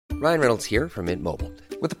Ryan Reynolds here from Mint Mobile.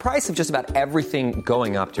 With the price of just about everything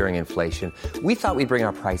going up during inflation, we thought we'd bring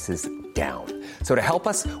our prices down. So to help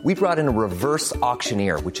us, we brought in a reverse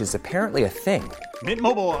auctioneer, which is apparently a thing. Mint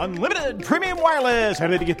Mobile Unlimited Premium Wireless. How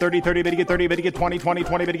to get 30, 30, bit to get 30, bit to get 20, 20,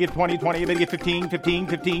 20, bit to get 20, 20, bit to get 15, 15,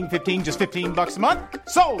 15, 15, just $15 a month?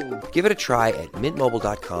 Sold! Give it a try at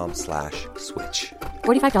mintmobile.com/switch.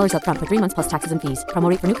 $45 up front for 3 months plus taxes and fees. Promo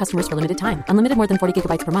rate for new customers for limited time. Unlimited more than 40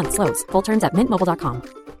 gigabytes per month. Slows full terms at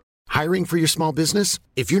mintmobile.com. Hiring for your small business?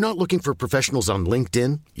 If you're not looking for professionals on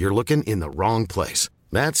LinkedIn, you're looking in the wrong place.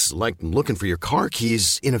 That's like looking for your car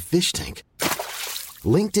keys in a fish tank.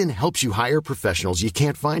 LinkedIn helps you hire professionals you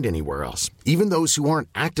can't find anywhere else, even those who aren't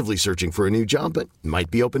actively searching for a new job but might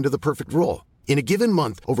be open to the perfect role. In a given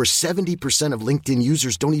month, over 70% of LinkedIn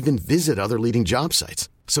users don't even visit other leading job sites.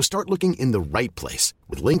 So start looking in the right place.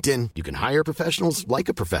 With LinkedIn, you can hire professionals like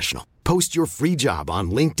a professional. Post your free job on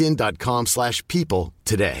linkedin.com/people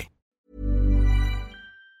today.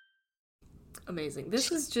 Amazing.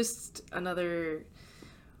 This is just another...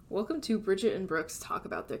 Welcome to Bridget and Brooks talk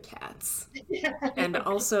about their cats. And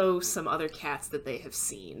also some other cats that they have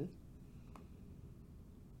seen.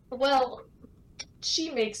 Well,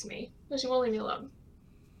 she makes me. She won't leave me alone.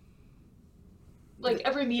 Like,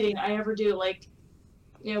 every meeting I ever do, like,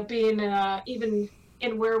 you know, being even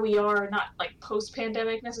in where we are, not, like,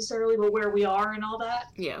 post-pandemic necessarily, but where we are and all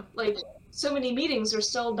that. Yeah. Like, so many meetings are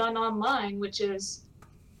still done online, which is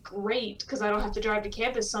great, because I don't have to drive to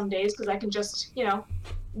campus some days, because I can just, you know,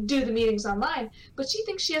 do the meetings online. But she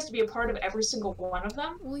thinks she has to be a part of every single one of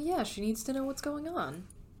them. Well, yeah, she needs to know what's going on.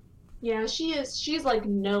 Yeah, she's, like,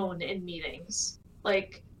 known in meetings.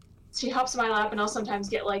 Like, she hops in my lap, and I'll sometimes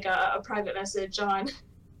get, like, a private message on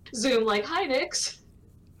Zoom, like, "Hi, Nix."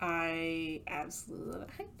 I absolutely love it.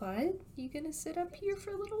 Hi, bud. You gonna sit up here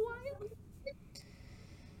for a little while?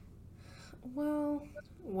 Well,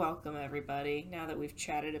 welcome, everybody, now that we've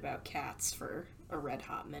chatted about cats for a red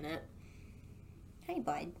hot minute. Hey,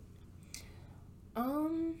 bud.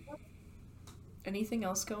 Anything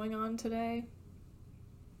else going on today?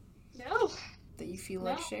 No. That you feel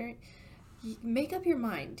like sharing? Make up your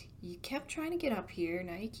mind. You kept trying to get up here,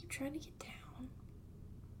 now you keep trying to get down.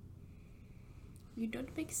 You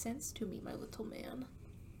don't make sense to me, my little man.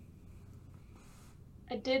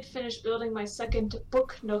 I did finish building my second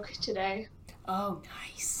book nook today. Oh,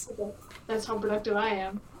 nice. That's how productive I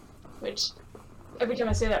am. Which, every time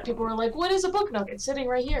I say that, people are like, "What is a book nook?" It's sitting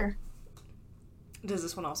right here. Does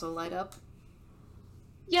this one also light up?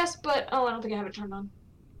 Yes, but... Oh, I don't think I have it turned on.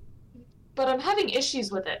 But I'm having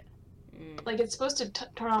issues with it. Like, it's supposed to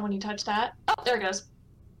turn on when you touch that. Oh, there it goes.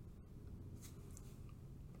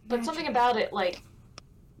 But something about it, like,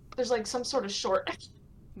 there's, like, some sort of short.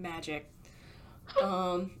 Magic.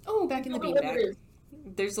 Oh, back in the beanbag.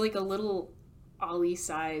 There's, like, a little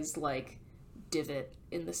Ollie-sized, like, divot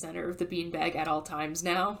in the center of the beanbag at all times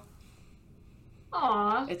now.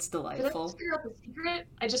 Aww. It's delightful. Did I figure out the secret?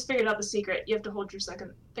 I just figured out the secret. You have to hold your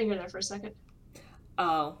second finger there for a second.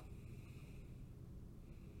 Oh.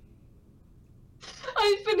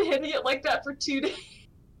 I've been hitting it like that for 2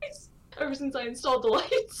 days. Ever since I installed the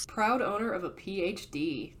lights. Proud owner of a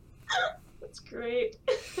PhD. That's great.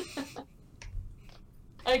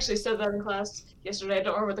 I actually said that in class yesterday. I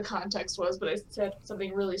don't remember what the context was, but I said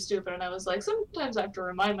something really stupid, and I was like, sometimes I have to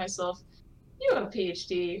remind myself, you have a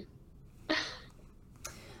PhD.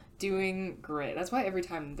 Doing great. That's why every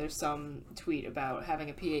time there's some tweet about having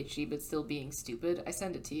a PhD but still being stupid, I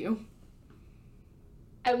send it to you.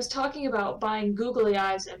 I was talking about buying googly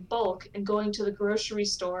eyes in bulk and going to the grocery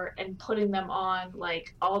store and putting them on,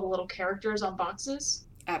 like, all the little characters on boxes.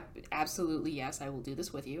 Absolutely, yes. I will do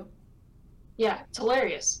this with you. Yeah, it's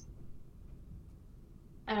hilarious.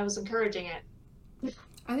 And I was encouraging it.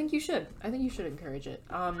 I think you should. I think you should encourage it.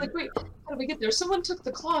 Like, wait, how did we get there? Someone took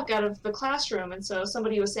the clock out of the classroom, and so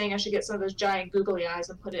somebody was saying I should get some of those giant googly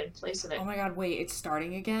eyes and put it in place of it. Oh my god, wait, it's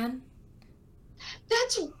starting again?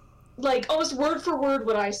 That's... like, almost word for word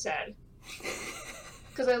what I said.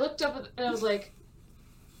 Because I looked up and I was like,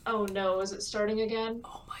 oh no, is it starting again?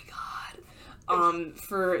 Oh my god.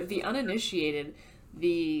 For the uninitiated,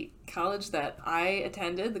 the college that I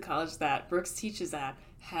attended, the college that Brooks teaches at,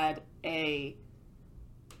 had a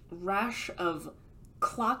rash of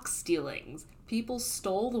clock stealings. People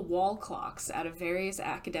stole the wall clocks out of various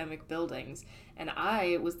academic buildings, and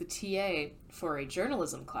I was the TA for a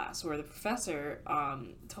journalism class where the professor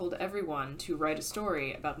told everyone to write a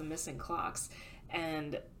story about the missing clocks,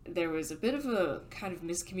 and there was a bit of a kind of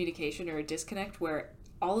miscommunication or a disconnect where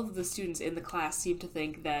all of the students in the class seemed to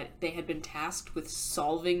think that they had been tasked with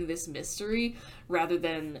solving this mystery rather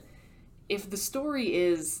than if the story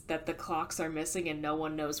is that the clocks are missing and no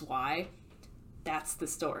one knows why, that's the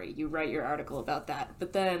story. You write your article about that.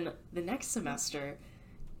 But then the next semester,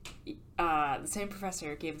 the same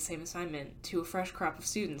professor gave the same assignment to a fresh crop of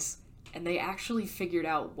students, and they actually figured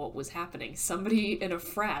out what was happening. Somebody in a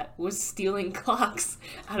frat was stealing clocks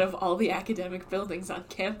out of all the academic buildings on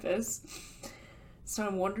campus. So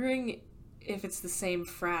I'm wondering if it's the same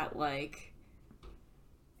frat, like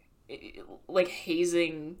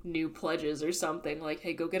hazing new pledges or something. Like,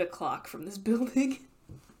 hey, go get a clock from this building.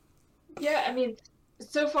 Yeah, I mean,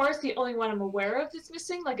 so far it's the only one I'm aware of that's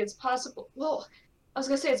missing. Like, it's possible. Well, I was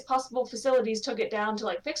gonna say it's possible facilities took it down to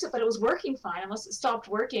like fix it, but it was working fine unless it stopped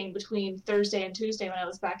working between Thursday and Tuesday when I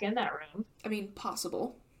was back in that room. I mean,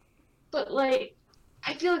 possible. But like,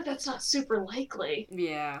 I feel like that's not super likely.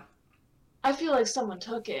 Yeah. I feel like someone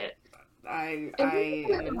took it. I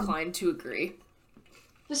am inclined to agree.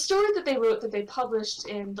 The story that they wrote that they published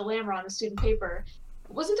in the Lamron, the student paper,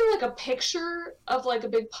 wasn't there like a picture of like a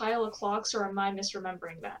big pile of clocks, or am I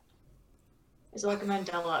misremembering that? Is it like a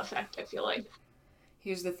Mandela effect, I feel like?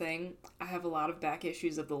 Here's the thing. I have a lot of back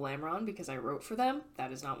issues of the Lamron because I wrote for them.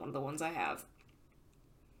 That is not one of the ones I have.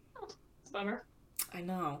 Oh, bummer. I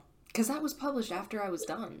know. Because that was published after I was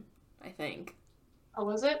done, I think. Oh,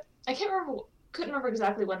 was it? I can't remember. Couldn't remember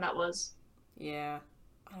exactly when that was. Yeah.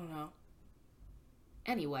 I don't know.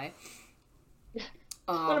 Anyway.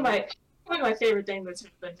 One of my favorite things that's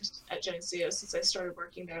happened at Geneseo since I started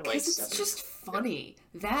working there. Like, it's just funny.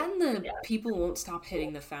 That and the people won't stop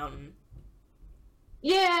hitting the fountain.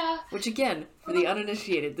 Yeah. Which, again, for the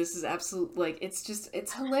uninitiated, this is absolute, like,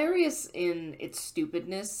 it's hilarious in its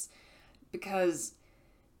stupidness, because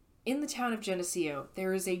in the town of Geneseo,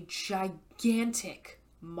 there is a gigantic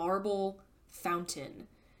marble fountain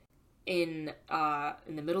in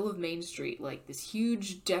the middle of Main Street, like this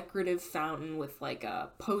huge decorative fountain with like a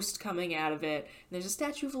post coming out of it, and there's a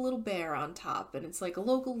statue of a little bear on top, and it's like a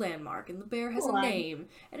local landmark, and the bear has a name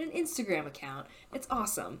and an Instagram account. It's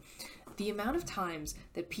awesome. The amount of times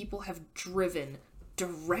that people have driven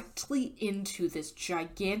directly into this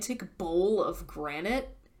gigantic bowl of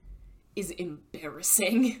granite is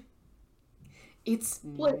embarrassing. It's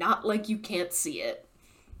not like you can't see it.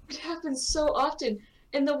 It happens so often.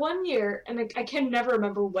 In the one year, and I can never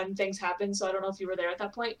remember when things happened, so I don't know if you were there at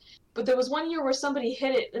that point, but there was one year where somebody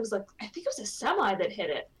hit it. It was like, I think it was a semi that hit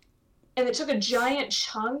it. And it took a giant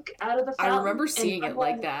chunk out of the fountain. I remember seeing it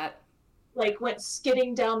like that. Like, went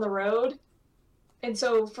skidding down the road. And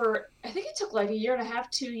so I think it took like a year and a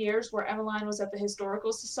half, 2 years, where Emmeline was at the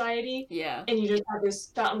Historical Society. Yeah. And you just had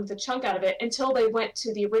this fountain with a chunk out of it until they went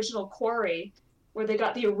to the original quarry, where they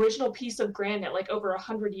got the original piece of granite like over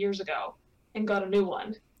 100 years ago and got a new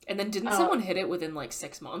one. And then didn't someone hit it within like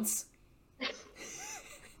 6 months? It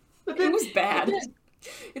was bad.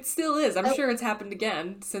 It still is. I'm sure it's happened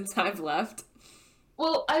again since I've left.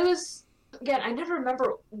 Well, again, I never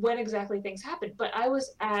remember when exactly things happened, but I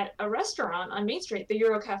was at a restaurant on Main Street, the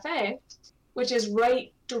Euro Cafe, which is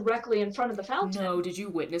right directly in front of the fountain. No, did you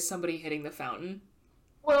witness somebody hitting the fountain?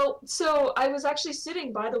 Well, so I was actually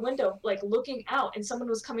sitting by the window, like looking out, and someone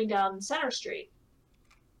was coming down Center Street.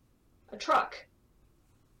 A truck.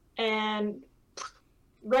 And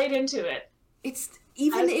right into it. It's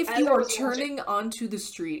even if you are turning onto the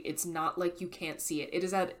street, it's not like you can't see it. It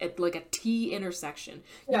is at like a T intersection.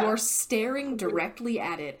 Yeah. You are staring directly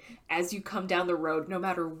at it as you come down the road, no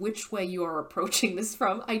matter which way you are approaching this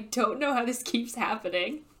from. I don't know how this keeps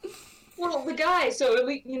happening. Well, the guy, so at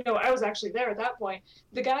least, I was actually there at that point.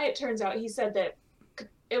 The guy, it turns out, he said that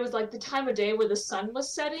it was like the time of day where the sun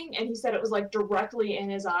was setting, and he said it was like directly in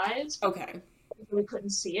his eyes. Okay. We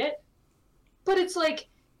couldn't see it. But it's like,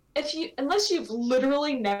 unless you've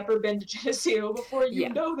literally never been to Geneseo before, you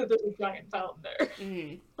know that there's a giant fountain there.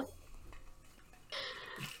 Mm-hmm.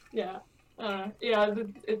 Yeah.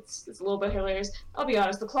 It's a little bit hilarious. I'll be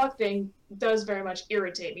honest, the clock thing does very much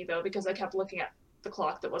irritate me, though, because I kept looking at the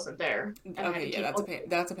clock that wasn't there. Okay, yeah,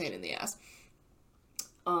 that's a pain in the ass.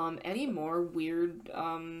 Any more weird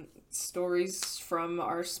stories from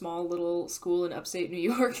our small little school in upstate New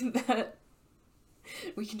York that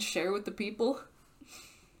we can share with the people?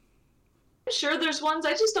 Sure, there's ones.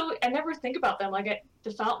 I never think about them. Like,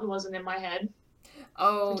 the fountain wasn't in my head.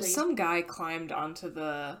 Oh, some guy climbed onto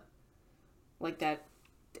that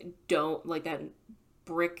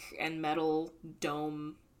brick and metal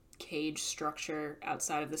dome cage structure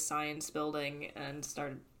outside of the science building and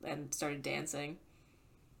started dancing.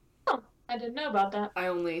 Oh, I didn't know about that. I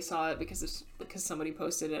only saw it because somebody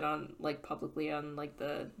posted it on publicly on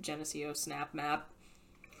the Geneseo Snap map.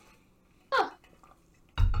 Huh.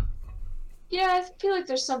 Yeah, I feel like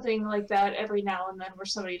there's something like that every now and then where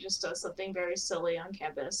somebody just does something very silly on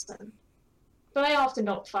campus. But I often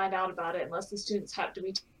don't find out about it unless the students have to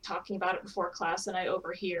be talking about it before class and I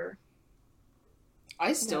overhear.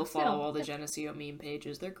 I still follow all the Geneseo meme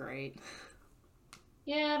pages. They're great.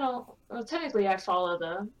 Yeah, I don't... Well, technically I follow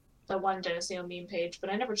the one Geneseo meme page, but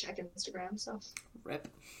I never check Instagram, so... Rip.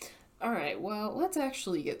 Alright, well, let's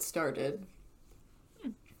actually get started.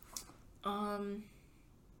 I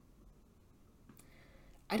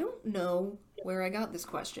don't know where I got this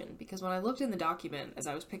question, because when I looked in the document as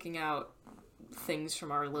I was picking out things from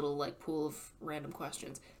our little, like, pool of random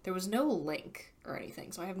questions, there was no link or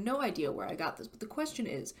anything, so I have no idea where I got this. But the question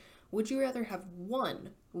is, would you rather have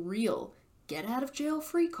one real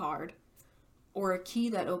get-out-of-jail-free card or a key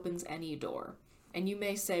that opens any door? And you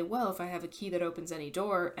may say, well, if I have a key that opens any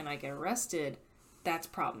door and I get arrested, that's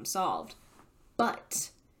problem solved.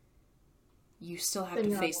 But you still have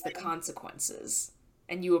to face the consequences.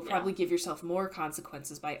 And you will probably give yourself more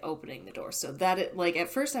consequences by opening the door. So that, like, at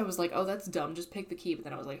first I was like, oh, that's dumb, just pick the key. But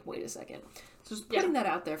then I was like, wait a second. So just putting that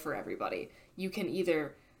out there for everybody. You can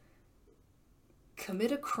either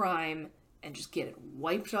commit a crime and just get it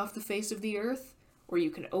wiped off the face of the earth, or you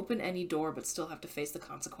can open any door but still have to face the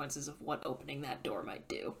consequences of what opening that door might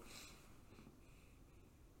do.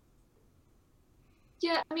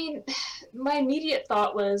 Yeah, I mean, my immediate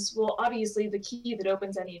thought was, well, obviously the key that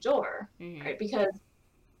opens any door, right? Because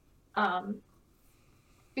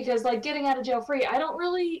like getting out of jail free, I don't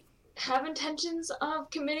really have intentions of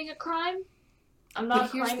committing a crime. I'm not a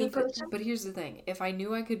crimey person. But here's the thing: if I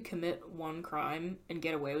knew I could commit one crime and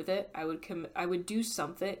get away with it, I would do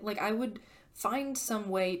something. Like, I would find some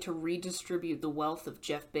way to redistribute the wealth of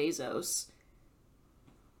Jeff Bezos.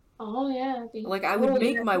 Oh yeah. Like, I would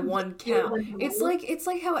make my one count. It's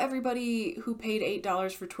like how everybody who paid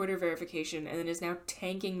 $8 for Twitter verification and then is now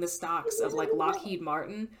tanking the stocks of, like, Lockheed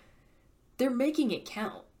Martin, they're making it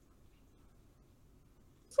count.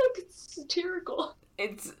 It's like, it's satirical.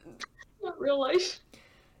 It's not real life.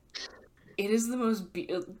 It is the most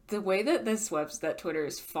the way that that Twitter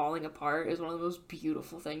is falling apart is one of the most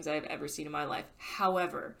beautiful things I've ever seen in my life.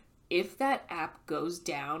 However, if that app goes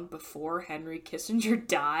down before Henry Kissinger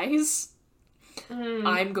dies,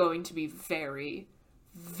 I'm going to be very,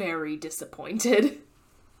 very disappointed.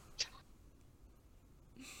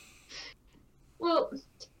 Well,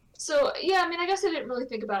 so, yeah, I mean, I guess I didn't really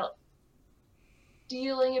think about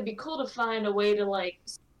stealing. It'd be cool to find a way to, like,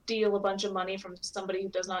 steal a bunch of money from somebody who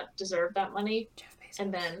does not deserve that money. Jeff Bezos.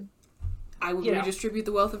 And then... I would redistribute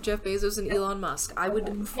the wealth of Jeff Bezos and Elon Musk. I would...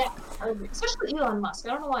 Yeah, especially Elon Musk. I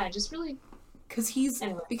don't know why. I just really... Because he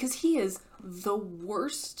is the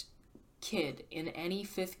worst kid in any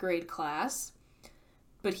 5th grade class,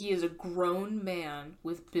 but he is a grown man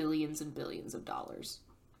with billions and billions of dollars.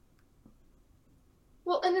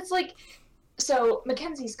 Well, and it's like... So,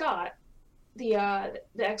 Mackenzie Scott, the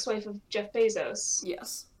ex-wife of Jeff Bezos...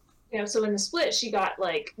 Yes. You know, so in the split, she got,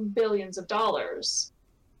 like, billions of dollars.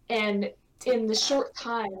 And in the short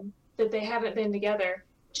time that they haven't been together,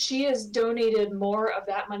 she has donated more of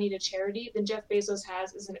that money to charity than Jeff Bezos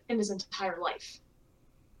has in his entire life.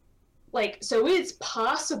 Like, so it's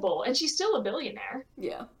possible. And she's still a billionaire.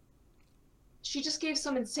 Yeah. She just gave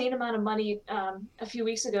some insane amount of money a few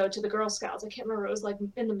weeks ago to the Girl Scouts. I can't remember. It was, like,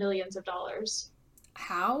 in the millions of dollars.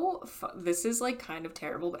 This is, like, kind of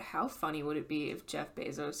terrible, but how funny would it be if Jeff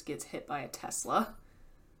Bezos gets hit by a Tesla?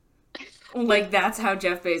 Like, that's how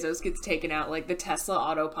Jeff Bezos gets taken out. Like, the Tesla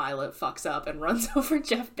autopilot fucks up and runs over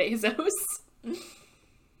Jeff Bezos.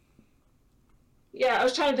 Yeah, I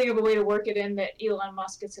was trying to think of a way to work it in that Elon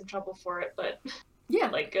Musk gets in trouble for it, but... Yeah.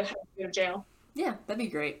 Like, go to jail. Yeah, that'd be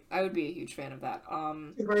great. I would be a huge fan of that.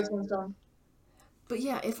 Two birds, one stone. But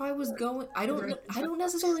yeah, if I was going... I don't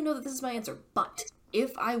necessarily know that this is my answer, but...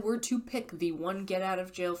 If I were to pick the one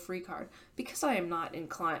get-out-of-jail-free card, because I am not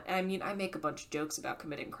inclined... I mean, I make a bunch of jokes about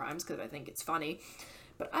committing crimes because I think it's funny,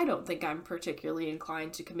 but I don't think I'm particularly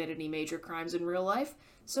inclined to commit any major crimes in real life,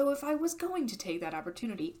 so if I was going to take that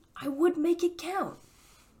opportunity, I would make it count.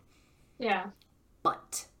 Yeah.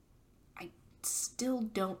 But I still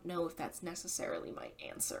don't know if that's necessarily my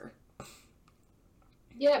answer.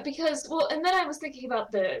 Yeah, because... Well, and then I was thinking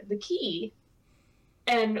about the key...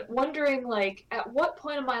 And wondering, like, at what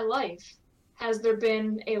point in my life has there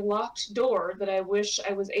been a locked door that I wish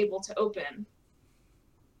I was able to open,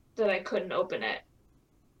 that I couldn't open it?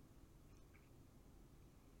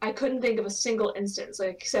 I couldn't think of a single instance,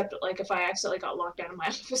 like, except, like, if I accidentally got locked out of my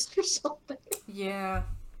office or something. Yeah.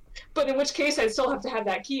 But in which case, I'd still have to have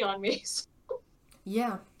that key on me. So.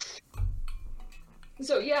 Yeah.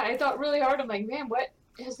 So, yeah, I thought really hard. I'm like, man, what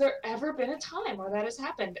has there ever been a time where that has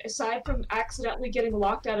happened, aside from accidentally getting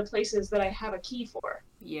locked out of places that I have a key for?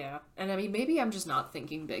 Yeah, and I mean, maybe I'm just not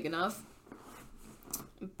thinking big enough,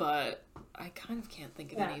 but I kind of can't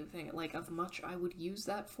think of anything, like, of much I would use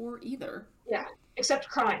that for either. Yeah, except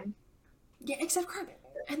crime. Yeah, except crime.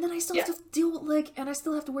 And then I still have to deal with, like, and I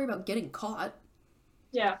still have to worry about getting caught.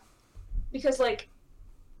 Yeah, because, like,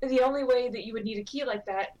 the only way that you would need a key like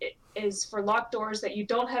that is for locked doors that you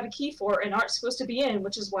don't have a key for and aren't supposed to be in,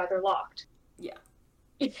 which is why they're locked. Yeah.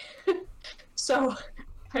 So,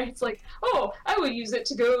 right, it's like, oh, I would use it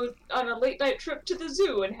to go on a late night trip to the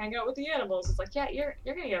zoo and hang out with the animals. It's like, yeah, you're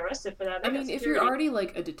gonna get arrested for that. I mean, if you're already,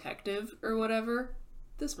 like, a detective or whatever,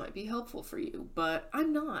 this might be helpful for you, but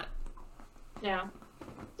I'm not. Yeah.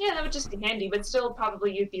 Yeah, that would just be handy, but still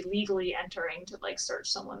probably you'd be legally entering to, like, search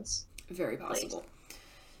someone's Very possible. place.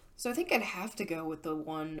 So I think I'd have to go with the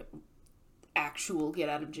one actual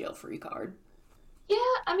get-out-of-jail-free card. Yeah,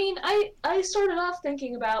 I mean, I started off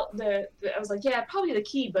thinking about I was like, yeah, probably the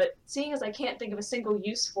key, but seeing as I can't think of a single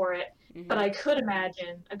use for it, but I could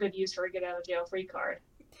imagine a good use for a get-out-of-jail-free card.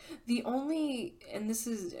 The only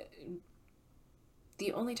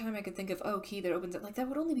time I could think of, key that opens it, like, that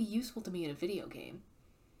would only be useful to me in a video game.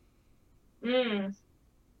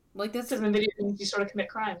 Like, that's... Because in video games you sort of commit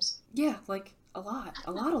crimes. Yeah, like, a lot.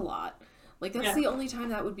 Like, that's the only time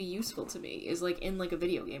that would be useful to me, is, like, in, like, a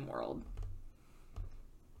video game world.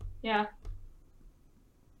 Yeah.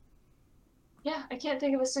 Yeah, I can't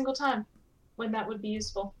think of a single time when that would be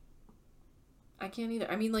useful. I can't either.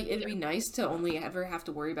 I mean, like, it'd be nice to only ever have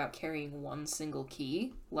to worry about carrying one single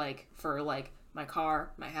key, like, for, like, my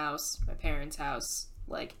car, my house, my parents' house,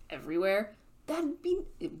 like, everywhere. That'd be...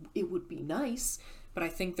 It would be nice, but I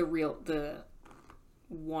think the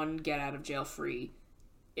one get-out-of-jail-free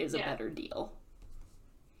is a better deal.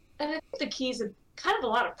 And I think the key's kind of a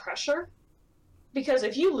lot of pressure, because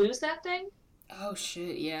if you lose that thing... Oh,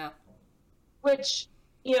 shit, yeah. Which,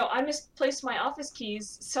 you know, I misplaced my office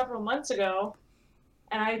keys several months ago,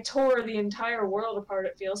 and I tore the entire world apart,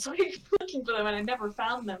 it feels like, looking for them, and I never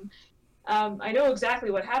found them. I know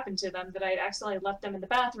exactly what happened to them, that I had accidentally left them in the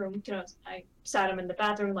bathroom. You know, I sat them in the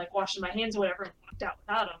bathroom, like, washing my hands or whatever, and walked out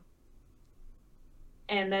without them.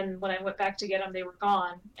 And then when I went back to get them, they were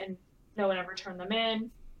gone, and no one ever turned them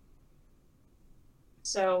in.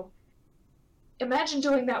 So, imagine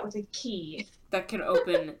doing that with a key. That can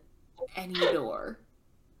open any door.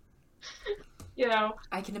 You know?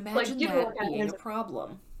 I can imagine that being a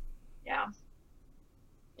problem. Yeah.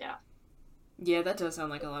 Yeah. Yeah, that does sound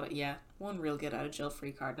like a lot of... Yeah, one real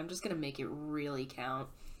get-out-of-jail-free card. I'm just gonna make it really count.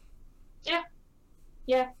 Yeah.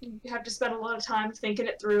 Yeah, you have to spend a lot of time thinking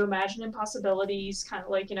it through, imagining possibilities, kind of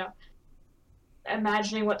like, you know,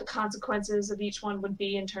 imagining what the consequences of each one would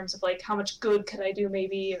be in terms of, like, how much good could I do,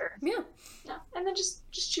 maybe, or... Yeah. Yeah, and then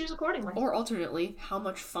just choose accordingly. Or alternately, how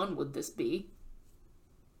much fun would this be?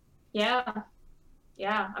 Yeah.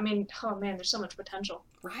 Yeah, I mean, oh man, there's so much potential.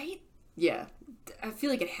 Right? Yeah. I feel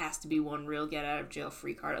like it has to be one real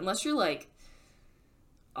get-out-of-jail-free card. Unless you're, like,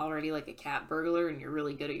 already, like, a cat burglar and you're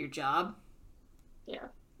really good at your job. Yeah.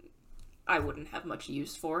 I wouldn't have much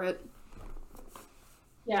use for it.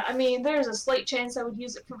 Yeah, I mean, there's a slight chance I would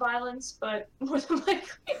use it for violence, but more than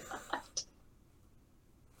likely not.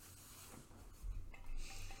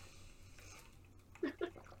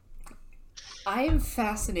 I am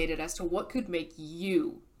fascinated as to what could make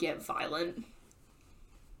you get violent.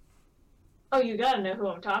 Oh, you gotta know who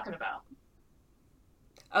I'm talking about.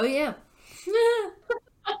 Oh, yeah.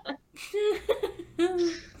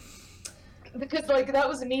 Because, like, that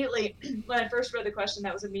was immediately, when I first read the question,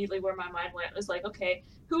 that was immediately where my mind went. It was like, okay,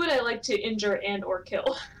 who would I like to injure and or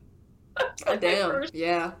kill? Oh, damn,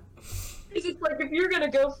 yeah. Because it's like, if you're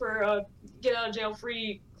gonna go for a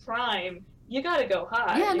get-out-of-jail-free crime, you gotta go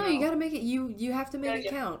high. Yeah, no, you gotta make it, you have to make it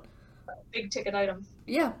count. Big ticket item.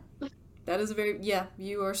 Yeah. That is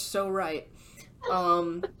you are so right.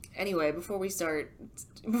 Anyway, before we say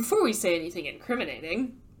anything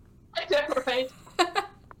incriminating. I know, right?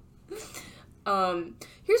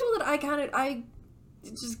 Here's one that I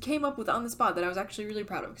just came up with on the spot that I was actually really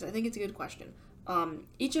proud of, because I think it's a good question.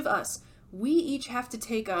 Each of us, we each have to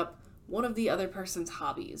take up one of the other person's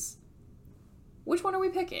hobbies. Which one are we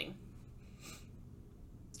picking?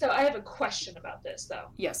 So I have a question about this, though.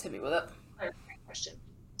 Yes, hit me with it. I have a question.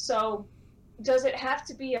 So, does it have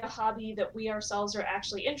to be a hobby that we ourselves are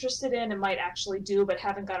actually interested in and might actually do but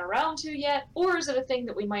haven't got around to yet? Or is it a thing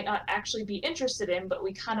that we might not actually be interested in, but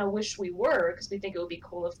we kind of wish we were, because we think it would be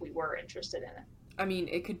cool if we were interested in it? I mean,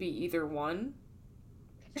 it could be either one.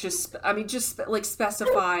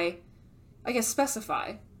 Specify. I guess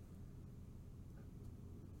specify.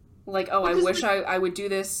 Like, oh, I wish I would do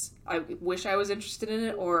this. I wish I was interested in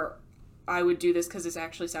it, or I would do this because this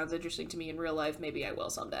actually sounds interesting to me in real life. Maybe I will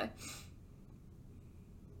someday.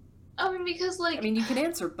 I mean, because, like... I mean, you can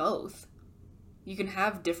answer both. You can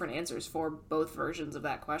have different answers for both versions of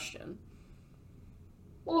that question.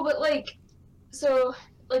 Well, but, like... So,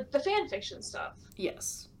 like, the fan fiction stuff.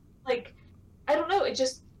 Yes. Like, I don't know, it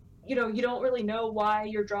just... You know, you don't really know why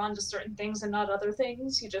you're drawn to certain things and not other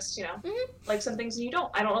things. You just, you know, like some things and you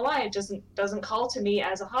don't. I don't know why. It doesn't call to me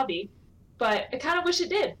as a hobby. But I kind of wish it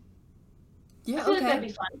did. Yeah, I feel like that'd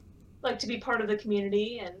be fun. Like, to be part of the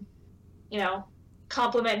community and, you know,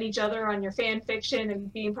 complimenting each other on your fan fiction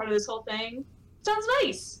and being part of this whole thing. Sounds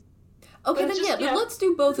nice. Okay, but then then let's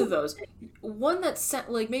do both of those. One that's,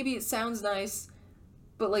 like, maybe it sounds nice,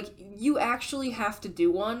 but, like, you actually have to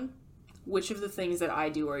do one. Which of the things that I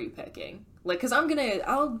do are you picking? Like, because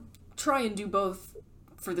I'll try and do both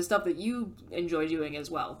for the stuff that you enjoy doing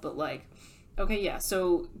as well. But, like, okay, yeah,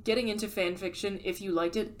 so getting into fan fiction, if you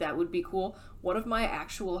liked it, that would be cool. One of my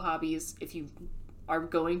actual hobbies, if you are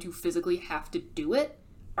going to physically have to do it,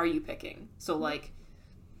 are you picking? So, like,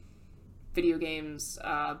 video games,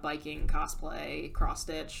 biking, cosplay,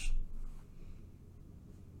 cross-stitch.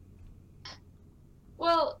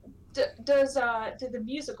 Well... do the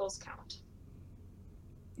musicals count?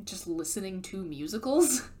 Just listening to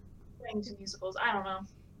musicals? Listening to musicals, I don't know.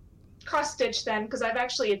 Cross stitch then, because I've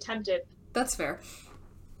actually attempted. That's fair.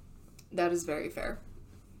 That is very fair.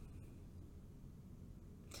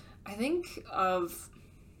 I think of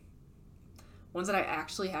ones that I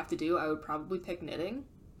actually have to do, I would probably pick knitting.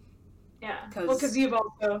 Yeah, well, because you've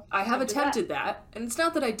also... I have attempted that, and it's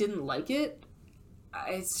not that I didn't like it.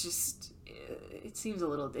 It's just... It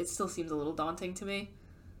still seems a little daunting to me.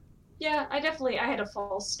 Yeah, I had a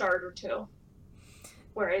false start or two.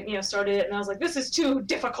 Where I, started it and I was like, this is too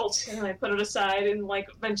difficult. And then I put it aside and, like,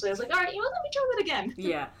 eventually I was like, alright, let me try that again.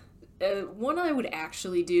 Yeah. One I would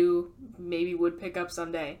actually do, maybe would pick up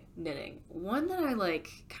someday, knitting. One that I, like,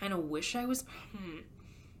 kind of wish I was...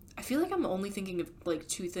 I feel like I'm only thinking of, like,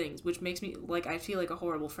 two things, which makes me, like, I feel like a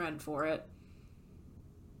horrible friend for it.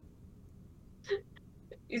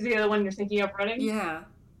 Is the other one you're thinking of running? Yeah.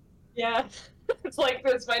 Yeah. It's like,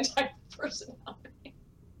 that's my type of personality.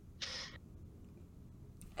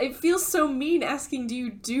 It feels so mean asking, do you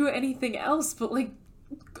do anything else? But, like,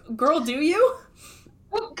 girl, do you?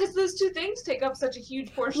 Well, because those two things take up such a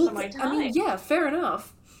huge portion of my time. I mean, yeah, fair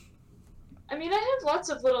enough. I mean, I have lots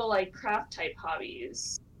of little, like, craft-type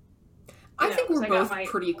hobbies. I think we're both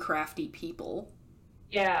pretty crafty people.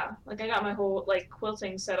 Yeah, like I got my whole, like,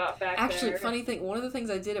 quilting set up back there. Actually, funny thing, one of the things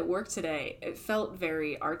I did at work today, it felt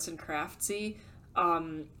very arts and craftsy.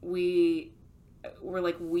 We were,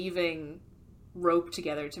 like, weaving rope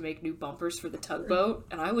together to make new bumpers for the tugboat,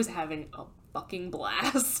 and I was having a fucking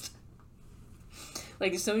blast.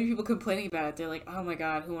 Like, there's so many people complaining about it. They're like, oh my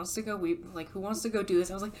god, who wants to go weave? Like, who wants to go do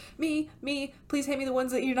this? I was like, me, please hand me the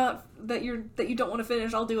ones that you don't want to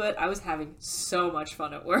finish, I'll do it. I was having so much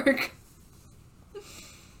fun at work.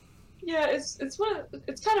 Yeah, it's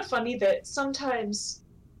kind of funny that sometimes,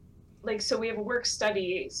 like, so we have a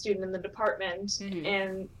work-study student in the department,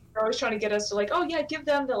 and they're always trying to get us to, like, oh yeah, give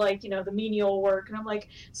them the, like, the menial work, and I'm like,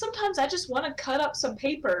 sometimes I just want to cut up some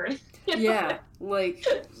paper. Yeah, like,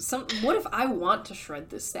 what if I want to shred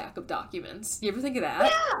this stack of documents? You ever think of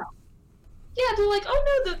that? Yeah, they're like,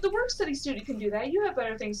 oh no, the work-study student can do that, you have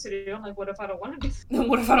better things to do. I'm like, what if I don't want to do that?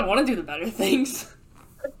 What if I don't want to do the better things?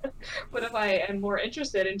 What if I am more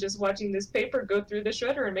interested in just watching this paper go through the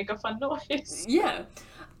shredder and make a fun noise? Yeah.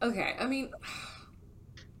 Okay, I mean,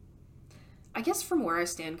 I guess from where I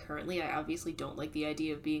stand currently, I obviously don't like the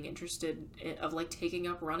idea of being interested of, like, taking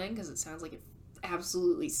up running, because it sounds like it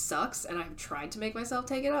absolutely sucks, and I've tried to make myself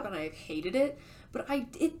take it up, and I've hated it, but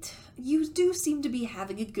you do seem to be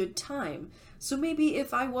having a good time. So maybe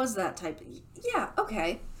if I was that type, yeah,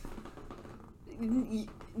 okay.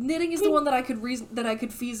 Knitting is the one that I could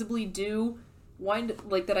feasibly do,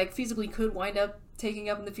 that I feasibly could wind up taking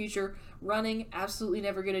up in the future. Running, absolutely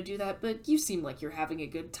never gonna do that, but you seem like you're having a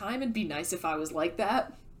good time. It'd be nice if I was like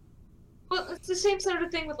that. Well, it's the same sort of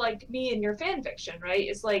thing with, like, me and your fan fiction, right?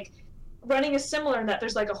 It's like, running is similar in that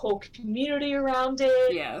there's, like, a whole community around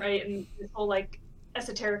it, yeah, right? And this whole, like,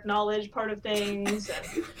 esoteric knowledge part of things.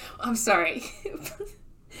 And... I'm sorry.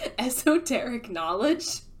 Esoteric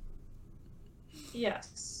knowledge?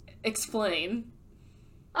 Yes. Explain.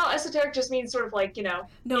 Oh, esoteric just means sort of like,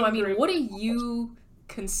 No, I mean, what do you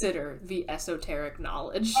consider the esoteric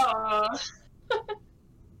knowledge? Well,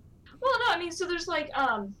 no, I mean, so there's, like,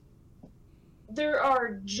 there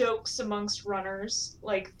are jokes amongst runners,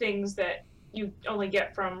 like, things that you only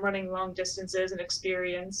get from running long distances and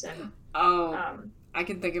experience and I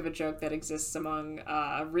can think of a joke that exists among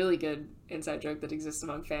a really good inside joke that exists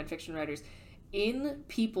among fan fiction writers. In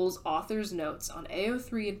people's author's notes on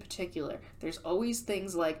AO3 in particular, there's always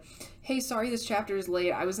things like, hey, sorry this chapter is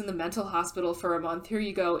late, I was in the mental hospital for a month, here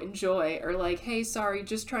you go, enjoy. Or like, hey, sorry,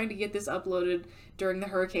 just trying to get this uploaded during the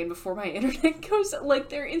hurricane before my internet goes. Like,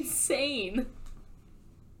 they're insane.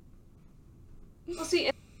 Well, see,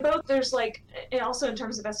 in both there's like, and also in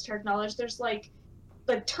terms of esoteric knowledge, there's like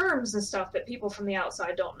terms and stuff that people from the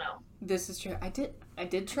outside don't know. This is true. I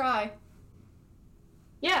did try.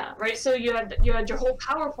 Yeah, right. So you had your whole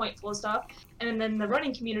PowerPoint full of stuff, and then in the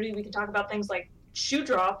running community, we can talk about things like shoe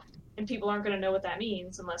drop, and people aren't going to know what that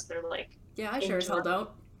means unless they're like. Yeah, I sure as hell don't.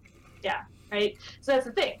 Yeah, right. So that's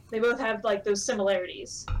the thing. They both have like those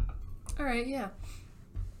similarities. All right. Yeah.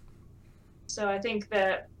 So I think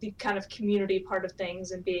that the kind of community part of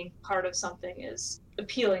things and being part of something is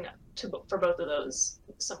appealing for both of those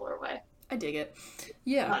in a similar way. I dig it.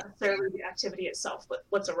 Yeah. Not necessarily the activity itself, but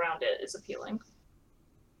what's around it is appealing.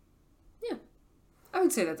 Yeah. I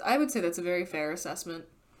would say that's a very fair assessment.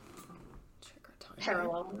 Check our time.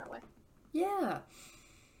 Parallel in that way. Yeah.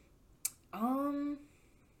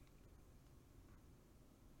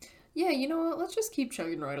 Yeah, you know what? Let's just keep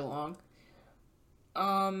chugging right along.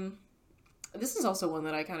 This is also one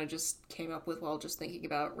that I kind of just came up with while just thinking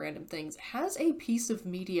about random things. Has a piece of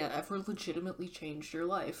media ever legitimately changed your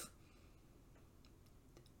life?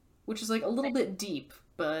 Which is like a little bit deep,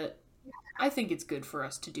 but I think it's good for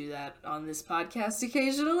us to do that on this podcast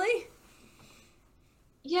occasionally.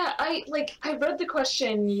 Yeah, I read the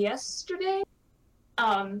question yesterday.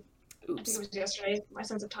 I think it was yesterday. My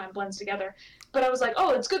sense of time blends together. But I was like,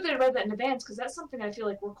 oh, it's good that I read that in advance, because that's something I feel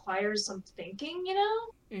like requires some thinking, you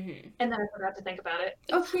know? Mm-hmm. And then I forgot to think about it.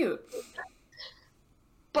 Oh, cute.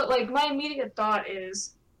 But, like, my immediate thought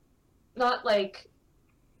is not, like,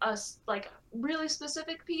 a really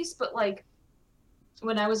specific piece, but, like,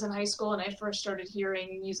 when I was in high school and I first started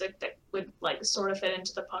hearing music that would, like, sort of fit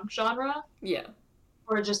into the punk genre. Yeah.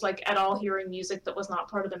 Or just, like, at all hearing music that was not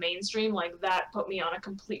part of the mainstream, like, that put me on a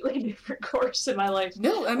completely different course in my life.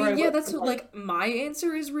 No, I mean, yeah, that's what, like, my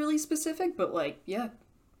answer is really specific, but, like, yeah,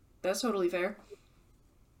 that's totally fair.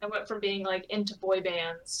 I went from being, like, into boy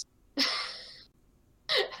bands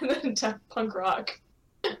and then to punk rock.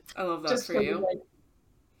 I love that for you.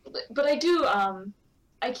 But I do,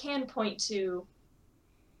 I can point to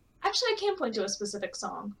a specific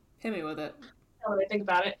song. Hit me with it. Now that I think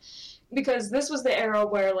about it. Because this was the era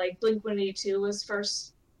where, like, Blink-182 was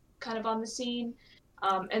first kind of on the scene.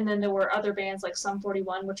 And then there were other bands like Sum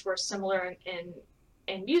 41, which were similar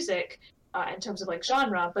in music, in terms of, like,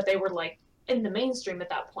 genre, but they were, like, in the mainstream at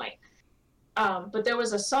that point. But there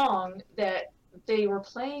was a song that they were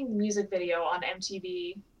playing music video on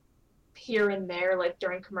MTV here and there, like,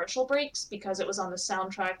 during commercial breaks, because it was on the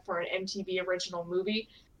soundtrack for an MTV original movie.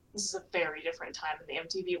 This is a very different time in the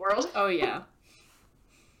MTV world. Oh, yeah.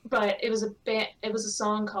 But it was a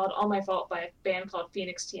song called All My Fault by a band called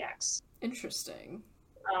Phoenix TX. Interesting.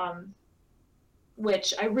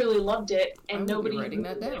 Which I really loved it, and nobody writing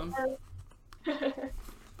that down.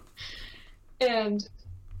 And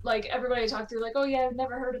like everybody talked through, like, oh yeah, I've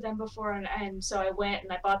never heard of them before, and so I went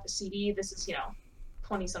and I bought the CD. This is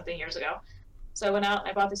 20 something years ago. So I went out and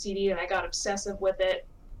I bought the CD and I got obsessive with it.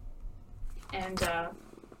 And I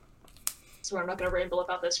swear I'm not going to ramble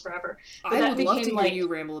about this forever. But I would love to hear you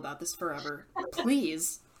ramble about this forever.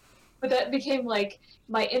 Please. But that became, like,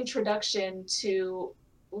 my introduction to,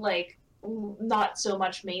 like, not so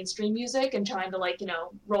much mainstream music and trying to, like,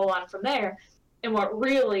 roll on from there. And what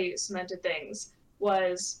really cemented things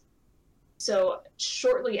was, so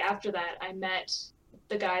shortly after that, I met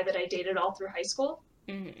the guy that I dated all through high school.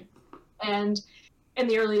 Mm-hmm. And in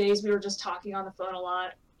the early days, we were just talking on the phone a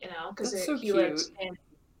lot, because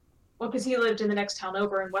he lived in the next town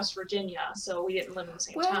over in West Virginia, so we didn't live in the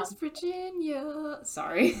same town. West Virginia.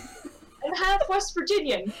 Sorry. I'm half West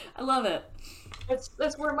Virginian. I love it.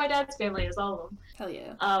 That's where my dad's family is, all of them. Hell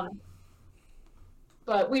yeah.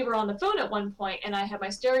 But we were on the phone at one point, and I had my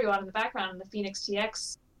stereo on in the background, and the Phoenix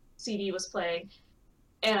TX CD was playing.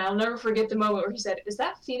 And I'll never forget the moment where he said, "Is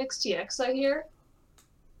that Phoenix TX I hear?"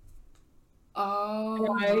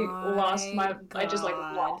 Oh, and I just, like,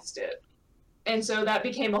 lost it. And so that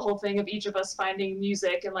became a whole thing of each of us finding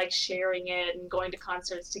music and, like, sharing it and going to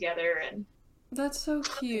concerts together. And that's so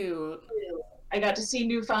cute. I got to see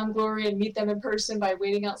New Found Glory and meet them in person by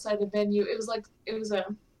waiting outside the venue. It was a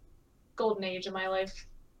golden age in my life.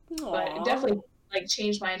 Aww. But it definitely, like,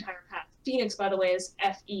 changed my entire path. Phoenix, by the way, is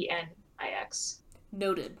Fenix.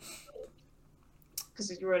 Noted.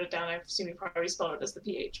 because you wrote it down. I assume you probably spelled it as the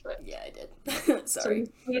PH, but Yeah, I did. Sorry.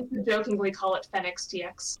 So we used to jokingly call it Phoenix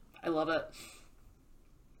TX. I love it.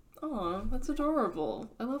 Aw, that's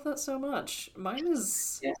adorable. I love that so much. Mine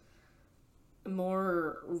is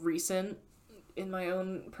more recent in my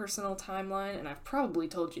own personal timeline, and I've probably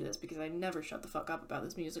told you this because I never shut the fuck up about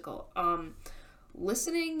this musical.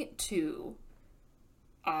 Listening to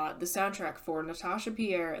the soundtrack for Natasha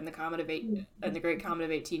Pierre and the and the Great Comet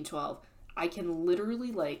of 1812, I can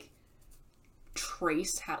literally like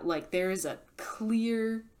trace how like there is a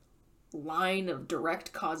clear line of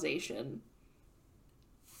direct causation,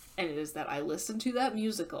 and it is that I listened to that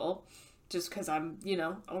musical just because I'm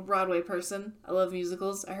a Broadway person. I love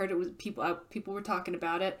musicals. I heard it was people were talking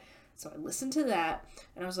about it, so I listened to that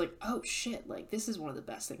and I was like, oh shit, like this is one of the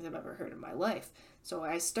best things I've ever heard in my life. So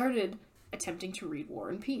I started attempting to read War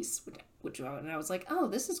and Peace, and I was like, oh,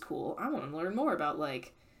 this is cool. I want to learn more about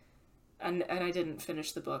like, and I didn't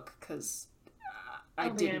finish the book because I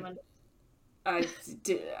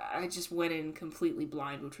just went in completely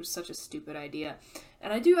blind, which was such a stupid idea.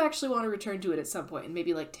 And I do actually want to return to it at some point and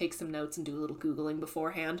maybe like take some notes and do a little Googling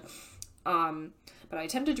beforehand. But I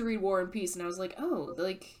attempted to read War and Peace and I was like, oh,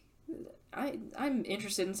 like I'm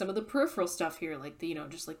interested in some of the peripheral stuff here, like the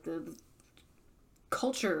just like the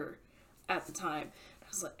culture at the time. I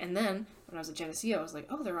was like, and then when I was at Geneseo, I was like,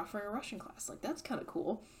 oh, they're offering a Russian class. Like that's kind of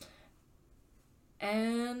cool.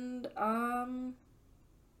 And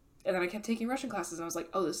then I kept taking Russian classes, and I was like,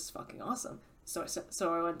 oh, this is fucking awesome. So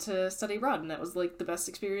I went to study abroad, and that was, like, the best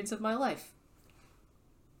experience of my life.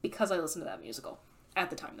 Because I listened to that musical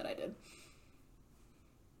at the time that I did.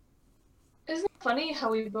 Isn't it funny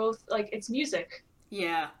how we both, like, it's music?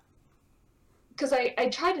 Yeah. Because I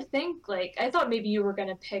tried to think, like, I thought maybe you were going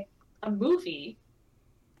to pick a movie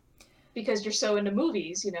because you're so into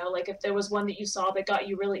movies, like if there was one that you saw that got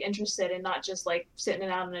you really interested in not just like sitting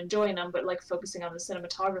down and enjoying them, but like focusing on the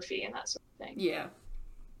cinematography and that sort of thing. Yeah.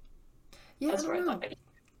 That's where I thought maybe.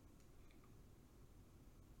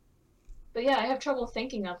 But yeah, I have trouble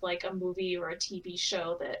thinking of like a movie or a TV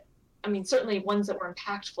show that, I mean, certainly ones that were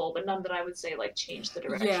impactful, but none that I would say like changed the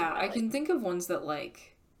direction. Yeah, I can think of ones that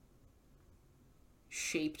like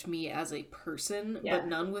shaped me as a person, but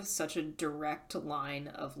none with such a direct line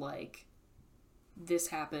of like, this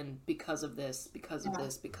happened because of this, because of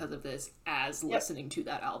this, because of this, as listening to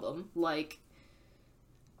that album. Like,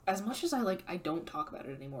 as much as I don't talk about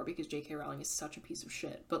it anymore because J.K. Rowling is such a piece of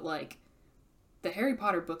shit, but like, the Harry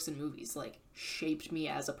Potter books and movies like shaped me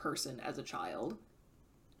as a person as a child.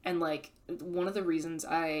 And like, one of the reasons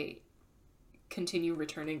I continue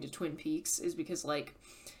returning to Twin Peaks is because like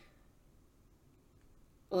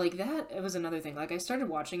that, it was another thing. Like, I started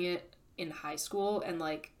watching it in high school, and,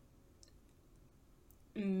 like,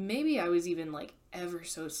 maybe I was even, like, ever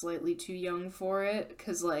so slightly too young for it,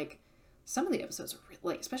 because, like, some of the episodes are,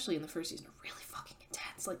 like, especially in the first season, are really fucking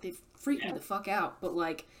intense. Like, they freak me the fuck out, but,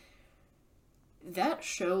 like, that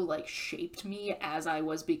show, like, shaped me as I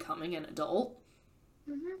was becoming an adult.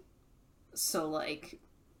 Mm-hmm. So, like,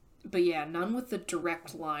 but yeah, none with the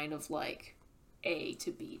direct line of, like, A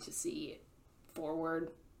to B to C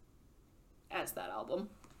forward as that album.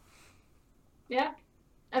 Yeah.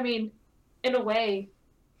 I mean, in a way,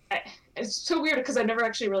 it's so weird because I've never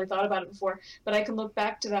actually really thought about it before, but I can look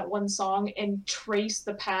back to that one song and trace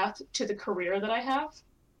the path to the career that I have.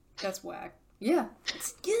 That's whack. Yeah.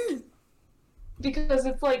 Because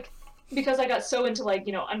it's like, because I got so into like,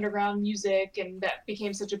 underground music, and that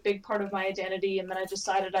became such a big part of my identity, and then I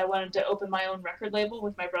decided I wanted to open my own record label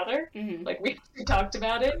with my brother. Mm-hmm. Like, we talked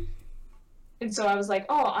about it. And so I was like,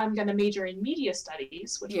 oh, I'm going to major in media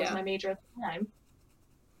studies, which was my major at the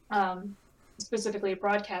time. Specifically a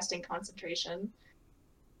broadcasting concentration.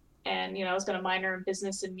 And, I was going to minor in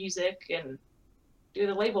business and music and do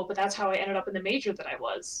the label, but that's how I ended up in the major that I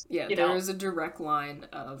was. Yeah, there is a direct line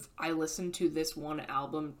of, I listened to this one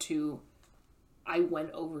album to, I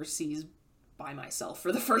went overseas by myself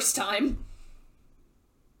for the first time.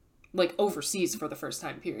 Like, overseas for the first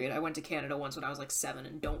time, period. I went to Canada once when I was, like, 7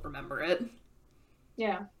 and don't remember it.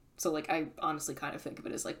 Yeah. So, like, I honestly kind of think of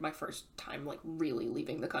it as, like, my first time, like, really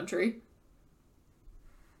leaving the country.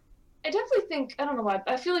 I definitely think, I don't know why,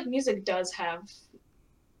 I feel like music does have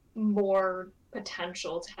more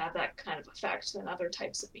potential to have that kind of effect than other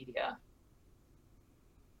types of media.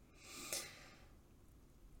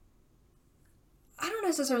 I don't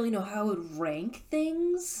necessarily know how I would rank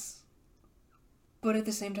things, but at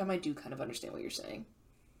the same time, I do kind of understand what you're saying.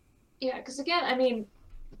 Yeah, because again, I mean,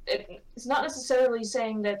 it's not necessarily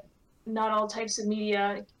saying that not all types of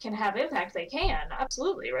media can have impact. They can,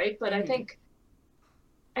 absolutely, right? But I think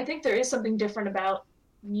there is something different about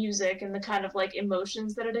music and the kind of like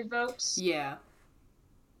emotions that it evokes. Yeah.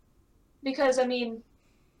 Because I mean,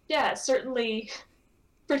 yeah, certainly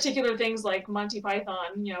particular things like Monty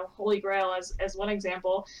Python, you know, Holy Grail as one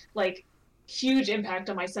example, like huge impact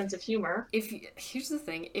on my sense of humor. Here's the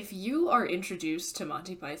thing, if you are introduced to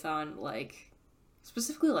Monty Python, like,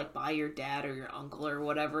 specifically, like, by your dad or your uncle or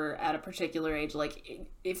whatever at a particular age, like,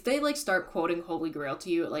 if they, like, start quoting Holy Grail to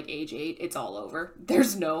you at, like, age 8, it's all over.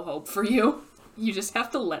 There's no hope for you. You just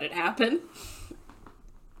have to let it happen.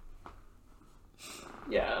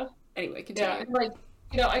 Yeah. Anyway, continue. Yeah, like,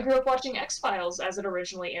 you know, I grew up watching X-Files as it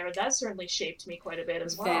originally aired. That certainly shaped me quite a bit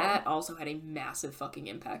as well. That also had a massive fucking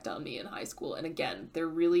impact on me in high school. And again, there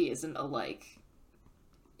really isn't a, like...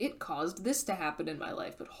 It caused this to happen in my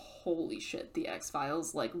life, but holy shit, the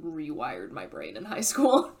X-Files, like, rewired my brain in high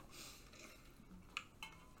school.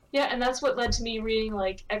 Yeah, and that's what led to me reading,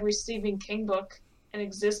 like, every Stephen King book in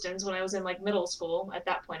existence when I was in, like, middle school. At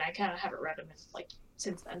that point, I kind of haven't read them, like,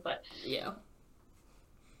 since then, but... Yeah.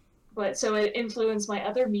 But so it influenced my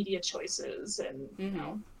other media choices and, you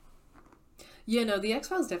know. Yeah, no, the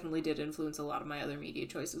X-Files definitely did influence a lot of my other media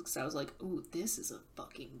choices because I was like, ooh, this is a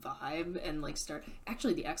fucking vibe, and like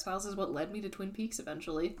actually, the X-Files is what led me to Twin Peaks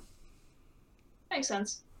eventually. Makes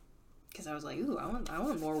sense. Because I was like, ooh, I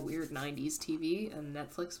want more weird 90s TV, and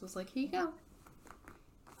Netflix was like, here you go.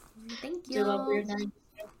 Thank you. Do you love weird 90s?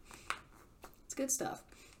 It's good stuff.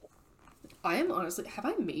 I am honestly, have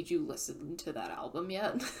I made you listen to that album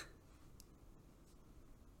yet?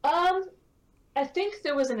 I think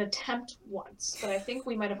there was an attempt once, but I think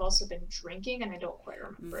we might have also been drinking, and I don't quite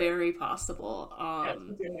remember. Very possible.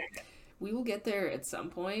 We will get there at some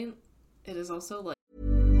point. It is also like...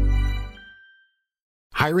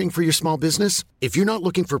 Hiring for your small business? If you're not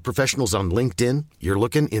looking for professionals on LinkedIn, you're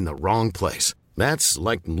looking in the wrong place. That's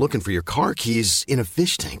like looking for your car keys in a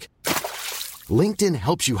fish tank. LinkedIn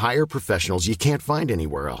helps you hire professionals you can't find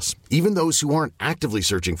anywhere else, even those who aren't actively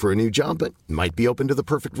searching for a new job but might be open to the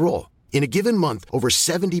perfect role. In a given month, over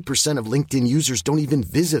 70% of LinkedIn users don't even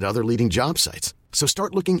visit other leading job sites. So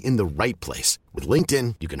start looking in the right place. With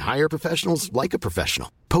LinkedIn, you can hire professionals like a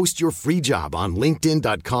professional. Post your free job on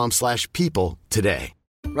linkedin.com/people today.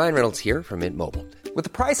 Ryan Reynolds here from Mint Mobile. With the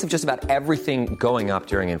price of just about everything going up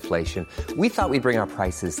during inflation, we thought we'd bring our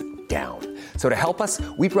prices down. So to help us,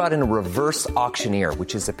 we brought in a reverse auctioneer,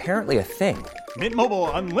 which is apparently a thing. Mint Mobile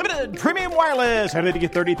Unlimited Premium Wireless. How to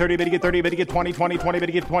get 30, 30, bit to get 30, bit to get 20, 20, 20, bit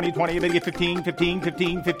to get 20, 20, bit to get 15, 15,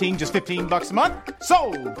 15, 15, just $15 a month?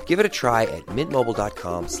 Sold! Give it a try at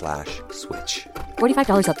mintmobile.com/switch.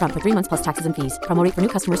 $45 up front for 3 months plus taxes and fees. Promo rate for new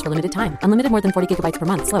customers for limited time. Unlimited more than 40 gigabytes per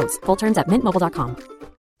month. Slows full terms at mintmobile.com.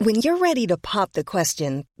 When you're ready to pop the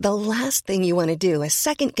question, the last thing you want to do is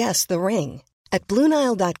second-guess the ring. At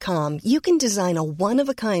BlueNile.com, you can design a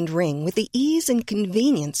one-of-a-kind ring with the ease and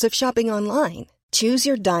convenience of shopping online. Choose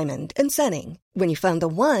your diamond and setting. When you find the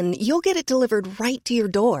one, you'll get it delivered right to your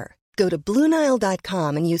door. Go to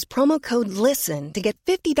BlueNile.com and use promo code LISTEN to get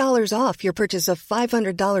 $50 off your purchase of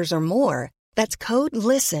 $500 or more. That's code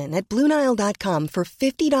LISTEN at BlueNile.com for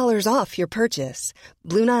 $50 off your purchase.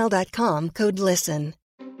 BlueNile.com, code LISTEN.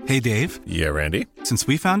 Hey, Dave. Yeah, Randy. Since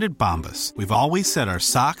we founded Bombas, we've always said our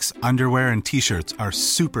socks, underwear, and T-shirts are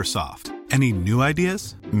super soft. Any new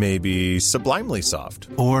ideas? Maybe sublimely soft.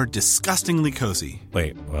 Or disgustingly cozy.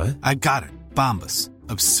 Wait, what? I got it. Bombas.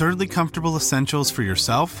 Absurdly comfortable essentials for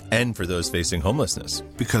yourself and for those facing homelessness.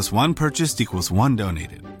 Because one purchased equals one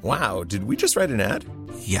donated. Wow, did we just write an ad?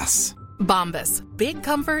 Yes. Bombas. Big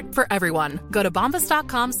comfort for everyone. Go to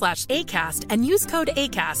bombas.com/ACAST and use code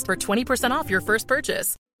ACAST for 20% off your first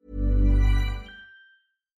purchase.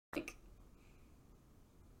 Like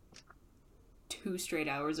 2 straight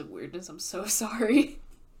hours of weirdness. I'm so sorry.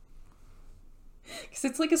 Because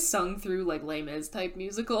it's like a sung through, like, Les Mis type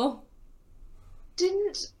musical.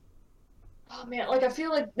 Oh man, like I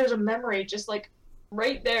feel like there's a memory just like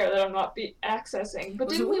right there that I'm not accessing. But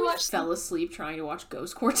didn't we watch? Fell asleep trying to watch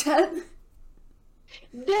Ghost Quartet.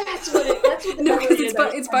 That's what the no, because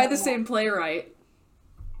memory it's by the same playwright.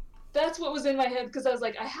 That's what was in my head because I was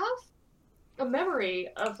like, I have a memory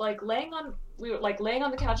of like laying on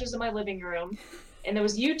the couches in my living room, and there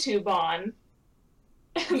was YouTube on.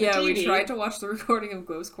 Yeah, TV. We tried to watch the recording of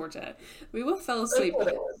Ghost Quartet. We both fell asleep.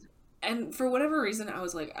 And for whatever reason,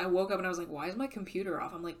 I woke up and I was like, why is my computer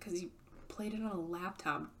off? I'm like, because you played it on a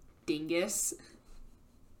laptop, dingus.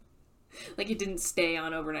 Like, it didn't stay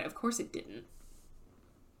on overnight. Of course it didn't.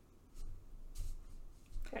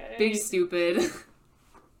 Okay. Big stupid.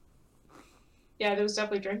 Yeah, there was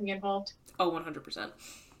definitely drinking involved. Oh, 100%.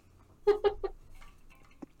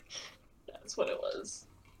 That's what it was.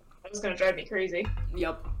 That was going to drive me crazy.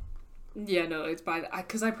 Yep. Yeah, no, it's by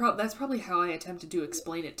because that's probably how I attempted to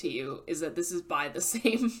explain it to you, is that this is by the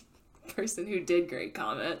same person who did Great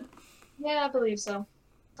Comet. Yeah, I believe so.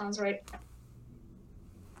 Sounds right.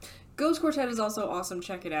 Ghost Quartet is also awesome.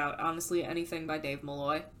 Check it out. Honestly, anything by Dave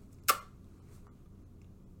Malloy.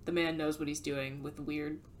 The man knows what he's doing with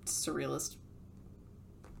weird, surrealist,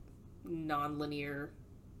 non-linear,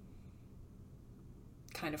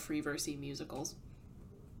 kind of free-versy musicals.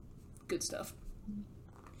 Good stuff.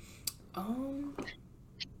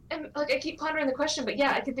 And like I keep pondering the question, but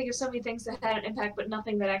yeah, I can think of so many things that had an impact, but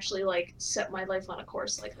nothing that actually like set my life on a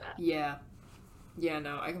course like that. Yeah. Yeah,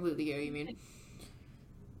 no, I completely get what you mean.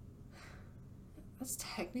 That's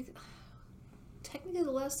technically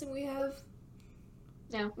the last thing we have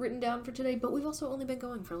written down for today, but we've also only been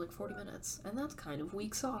going for like 40 minutes, and that's kind of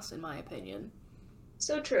weak sauce in my opinion.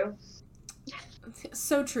 So true.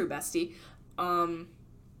 So true, bestie.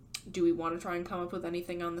 Do we want to try and come up with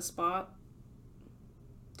anything on the spot?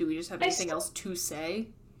 Do we just have anything else to say?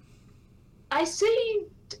 I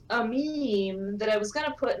saved a meme that I was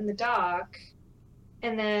gonna put in the doc,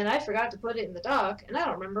 and then I forgot to put it in the doc, and I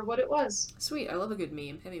don't remember what it was. Sweet, I love a good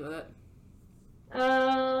meme. Hit me with it.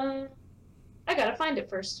 I gotta find it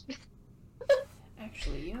first.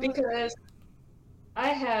 Actually, yeah. Because I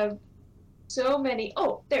have so many...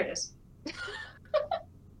 Oh, there it is.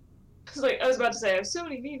 I was about to say, I have so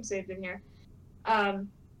many memes saved in here.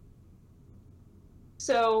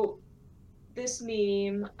 So this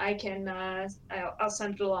meme, I can, I'll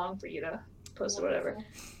send it along for you to post or whatever.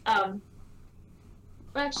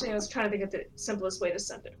 Actually, I was trying to think of the simplest way to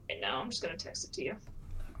send it right now. I'm just going to text it to you.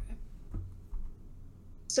 Okay.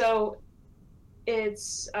 So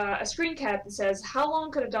it's a screen cap that says, how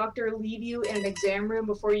long could a doctor leave you in an exam room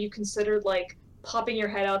before you considered, like, popping your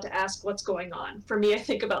head out to ask what's going on? For me, I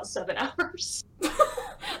think about 7 hours.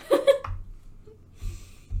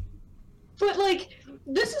 But, like,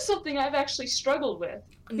 this is something I've actually struggled with.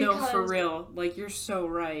 No, for real. Like, you're so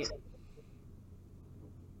right.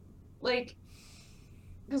 Like,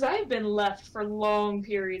 because I've been left for long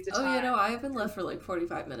periods of time. Oh, you know, I've been left for, like,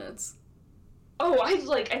 45 minutes. Oh, I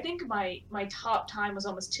think my top time was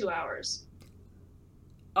almost 2 hours.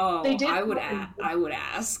 Oh, I would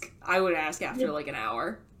ask. I would ask after, like, an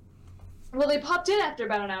hour. Well, they popped in after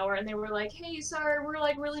about an hour, and they were like, "Hey, sorry, we're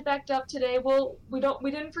like really backed up today. Well, we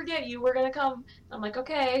didn't forget you. We're gonna come." I'm like,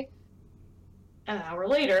 "Okay." An hour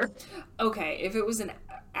later. Okay, if it was an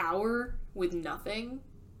hour with nothing,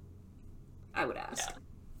 I would ask. Yeah.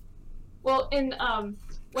 Well, in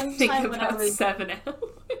one Think time about when I was 7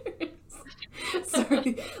 hours.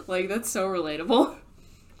 Sorry, like that's so relatable.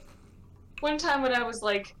 One time when I was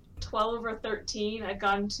like 12 or 13, I'd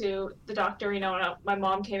gone to the doctor, and my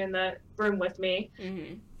mom came in the room with me.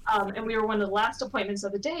 Mm-hmm. And we were one of the last appointments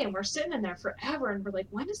of the day, and we're sitting in there forever, and we're like,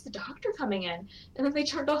 when is the doctor coming in? And then they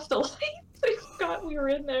turned off the lights. They forgot we were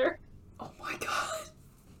in there. Oh my god.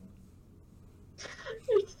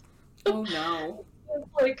 Oh no.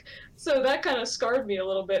 Like, so that kind of scarred me a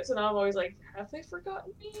little bit, so now I'm always like, have they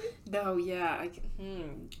forgotten me? No, yeah,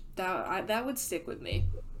 that would stick with me.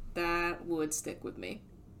 That would stick with me.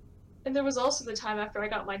 And there was also the time after I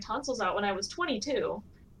got my tonsils out when I was 22,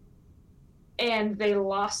 and they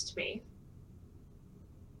lost me.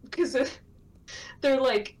 Because their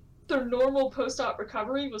normal post-op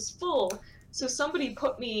recovery was full, so somebody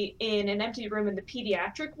put me in an empty room in the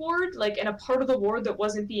pediatric ward, like in a part of the ward that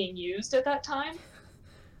wasn't being used at that time,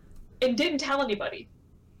 and didn't tell anybody.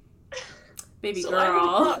 Baby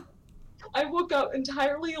girl. I woke up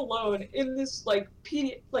entirely alone in this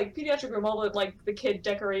pediatric room, all the the kid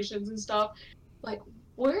decorations and stuff. Like,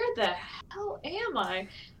 where the hell am I?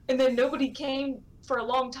 And then nobody came for a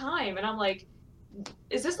long time, and I'm like,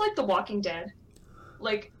 is this like The Walking Dead?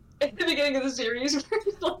 Like at the beginning of the series,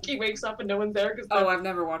 where he wakes up and no one's there. I've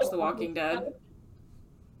never watched The Walking Dead.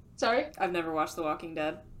 Sorry? I've never watched The Walking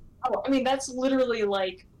Dead. Oh, I mean, that's literally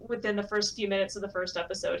like within the first few minutes of the first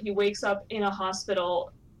episode. He wakes up in a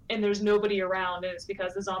hospital and there's nobody around, and it's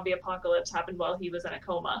because the zombie apocalypse happened while he was in a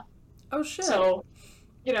coma. Oh, shit. So,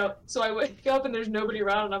 so I wake up and there's nobody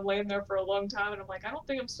around, and I'm laying there for a long time, and I'm like, I don't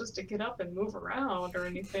think I'm supposed to get up and move around or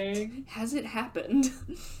anything. Has it happened?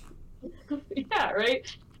 Yeah, right?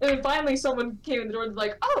 And then finally someone came in the door and was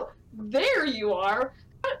like, oh, there you are.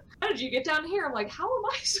 How did you get down here? I'm like, how am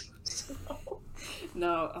I supposed to know?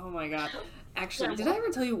 No, oh my god. Actually, did I ever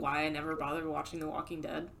tell you why I never bothered watching The Walking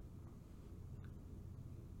Dead?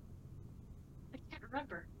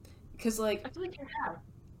 Remember, because I feel like you have.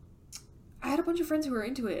 I had a bunch of friends who were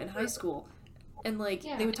into it in high school, and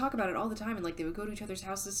they would talk about it all the time, and they would go to each other's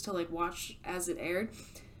houses to watch as it aired.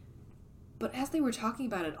 But as they were talking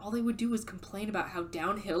about it, all they would do was complain about how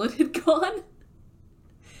downhill it had gone.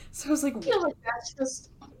 So I was like, I feel like that's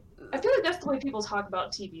the way people talk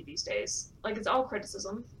about TV these days. Like, it's all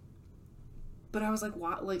criticism. But I was like,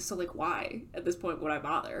 why? Why? At this point, would I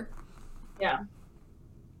bother? Yeah.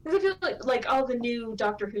 Because I feel like all the new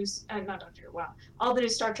Doctor Who's, not Doctor Who, wow. All the new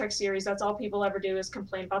Star Trek series, that's all people ever do is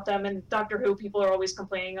complain about them. And Doctor Who, people are always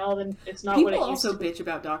complaining, it's not what it used to be. People also bitch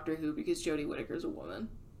about Doctor Who because Jodie Whittaker's a woman.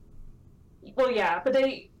 Well, yeah, but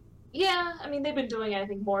I mean, they've been doing it, I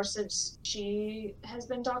think, more since she has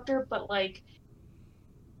been Doctor, but, like,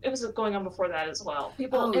 it was going on before that as well.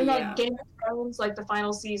 People, like, Game of Thrones, like, the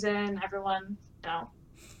final season, everyone,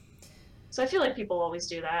 So I feel like people always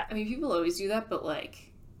do that. I mean, people always do that, but, like,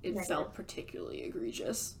 it felt particularly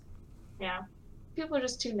egregious. Yeah. People are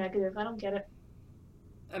just too negative. I don't get it.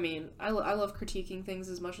 I mean, I love critiquing things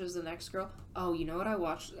as much as the next girl. Oh, you know what I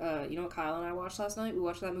watched? You know what Kyle and I watched last night? We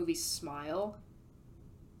watched that movie Smile.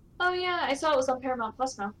 Oh, yeah. I saw it was on Paramount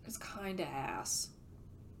Plus now. It's kinda ass.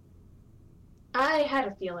 I had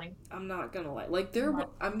a feeling. I'm not gonna lie. Like,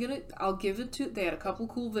 I'll give it to... They had a couple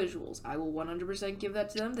cool visuals. I will 100% give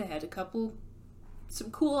that to them. They had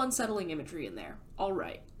some cool unsettling imagery in there.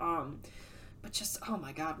 Alright. But just, oh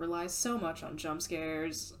my god, relies so much on jump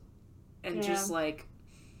scares. And just, like...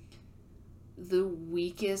 the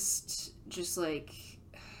weakest, just, like,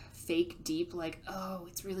 fake deep, like, oh,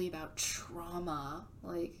 it's really about trauma.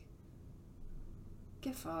 Like,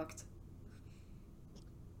 get fucked.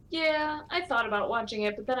 Yeah, I thought about watching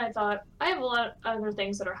it, but then I thought, I have a lot of other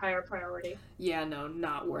things that are higher priority. Yeah, no,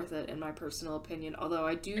 not worth it, in my personal opinion. Although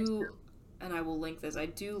I do, and I will link this, I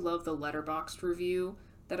do love the Letterboxd review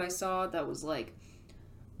that I saw that was like,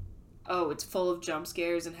 oh, it's full of jump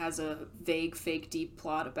scares and has a vague, fake, deep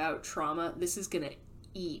plot about trauma. This is gonna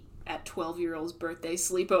eat at 12-year-olds' birthday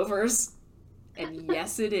sleepovers. And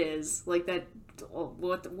yes, it is. Like that,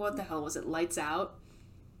 what the hell was it? Lights Out?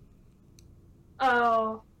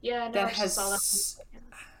 Oh, yeah, no, that saw that.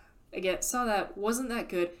 Again, saw that. Wasn't that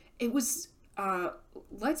good. It was,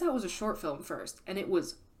 Lights Out was a short film first, and it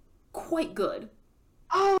was quite good.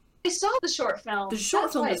 Oh, I saw the short film. The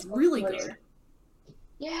short film is really good.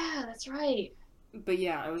 Yeah, that's right. But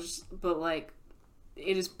yeah, like,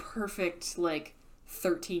 it is perfect, like,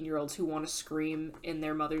 13-year-olds who want to scream in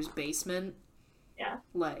their mother's basement. Yeah.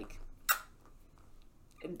 Like,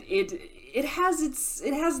 it has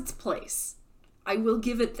its place. I will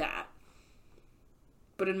give it that.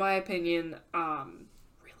 But in my opinion,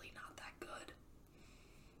 really not that good.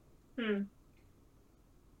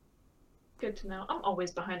 Good to know. I'm always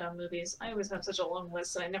behind on movies. I always have such a long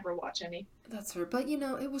list and I never watch any. That's fair. But, you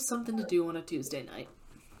know, it was something to do on a Tuesday night.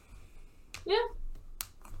 Yeah.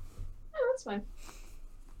 Yeah, that's fine.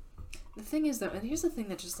 The thing is, though, and here's the thing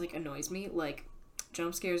that just, like, annoys me. Like,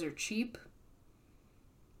 jump scares are cheap.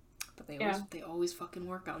 But they always fucking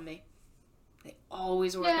work on me. They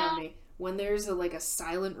always work on me. When there's a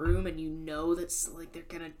silent room and you know that's, like, they're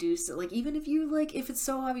gonna do so, like, even if you, like, if it's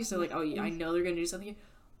so obvious, they're like, oh, yeah, I know they're gonna do something.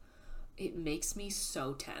 It makes me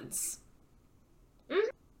so tense.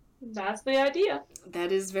 That's the idea.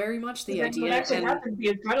 That is very much the idea. What actually happens, the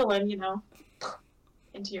adrenaline, you know,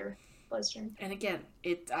 into your bloodstream. And again,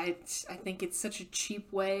 I think it's such a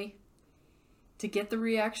cheap way to get the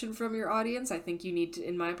reaction from your audience. I think you need to,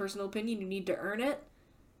 in my personal opinion, you need to earn it.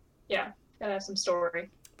 Yeah, gotta have some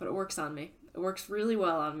story. But it works on me. It works really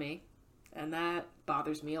well on me. And that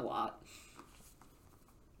bothers me a lot.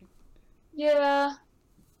 Yeah.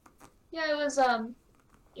 Yeah, it was,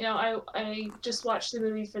 you know, I just watched the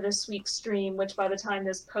movie for this week's stream, which by the time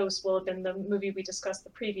this post will have been the movie we discussed the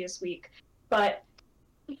previous week. But,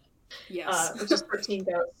 yes. Which is 13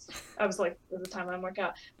 Ghosts. I was like, there's a time I work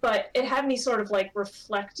out. But it had me sort of, like,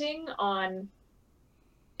 reflecting on...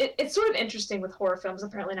 It's sort of interesting with horror films.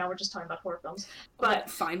 Apparently now we're just talking about horror films. But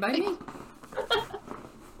fine by me.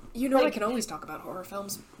 You know, I can always talk about horror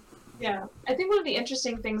films. Yeah. I think one of the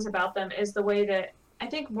interesting things about them is the way that, I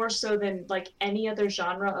think more so than, like, any other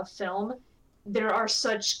genre of film, there are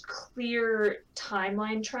such clear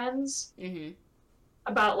timeline trends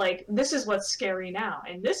about, like, this is what's scary now,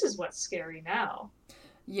 and this is what's scary now.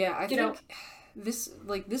 Yeah, I think this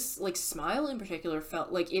Smile in particular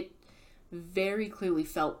felt like it very clearly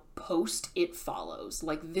felt post It Follows.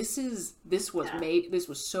 Like, this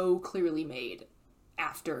was so clearly made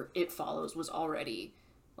after It Follows was already,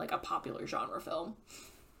 like, a popular genre film.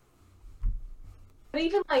 But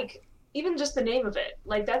even just the name of it,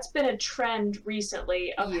 like, that's been a trend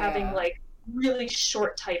recently of having, like, really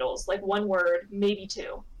short titles, like one word, maybe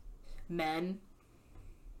two. Men.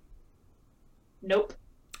 Nope.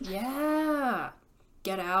 Yeah.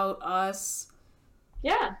 Get Out, Us.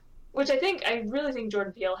 Yeah. Which I really think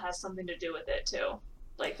Jordan Peele has something to do with it too.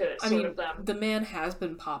 Like that it's sort of them. The man has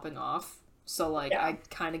been popping off, so like I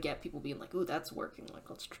kind of get people being like, "Ooh, that's working. Like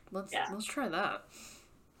let's try that."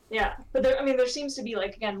 Yeah, but there seems to be,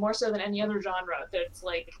 like, again, more so than any other genre, that's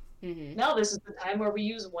like, now this is the time where we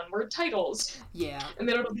use one-word titles. Yeah. And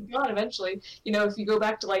then it'll be gone eventually. You know, if you go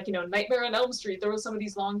back to, like, Nightmare on Elm Street, there was some of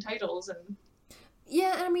these long titles, and...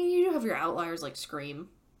 Yeah, and I mean, you do have your outliers like Scream.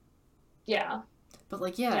 Yeah. But,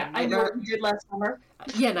 like, I know what you did last summer.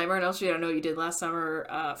 Nightmare on Elm Street, I know you did last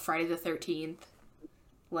summer, Friday the 13th.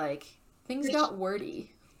 Like, things got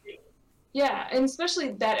wordy. Yeah, and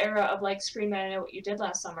especially that era of, like, Scream and I Know What You Did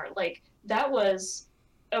Last Summer. Like, that was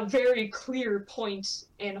a very clear point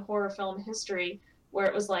in horror film history where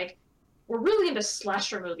it was like, we're really into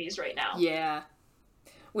slasher movies right now. Yeah.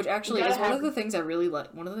 Which actually is one of the things I really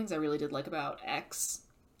did like about X.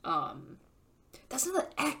 That's not the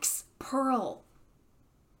X, Pearl.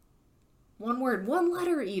 One word, one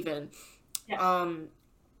letter even. Yeah.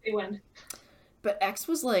 They win. But X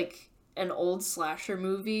was like an old slasher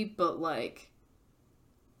movie, but like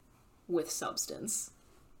with substance,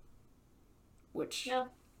 which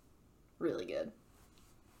really good.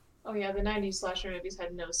 Oh yeah, the 90s slasher movies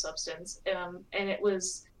had no substance, and it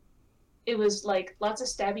was like lots of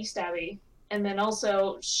stabby, and then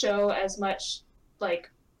also show as much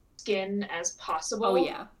like skin as possible. Oh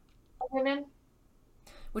yeah, women.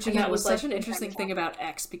 Which again was such an interesting thing about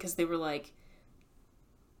X, because they were like,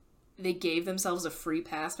 they gave themselves a free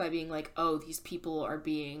pass by being like, oh, these people are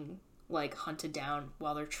being, like, hunted down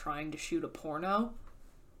while they're trying to shoot a porno.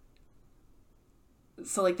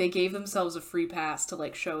 So, like, they gave themselves a free pass to,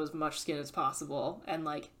 like, show as much skin as possible and,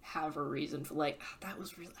 like, have a reason for, like, that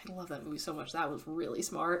was really, I love that movie so much. That was really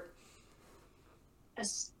smart.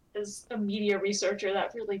 As a media researcher,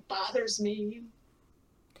 that really bothers me.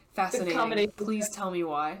 Fascinating. Please tell me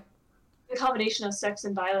why. The combination of sex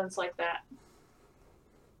and violence like that.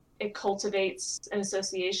 It cultivates an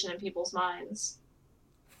association in people's minds.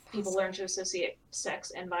 People learn to associate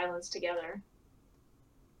sex and violence together.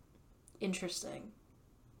 Interesting.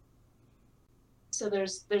 So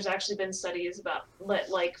there's actually been studies about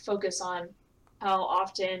focus on how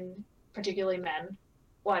often, particularly men,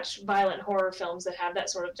 watch violent horror films that have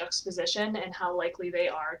that sort of juxtaposition, and how likely they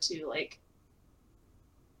are to, like,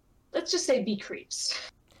 let's just say, be creeps.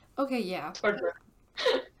 Okay, yeah.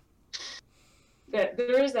 That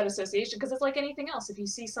there is that association, because it's like anything else. If you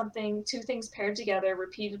see two things paired together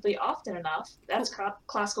repeatedly often enough, that's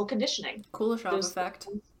classical conditioning. Kuleshov effect.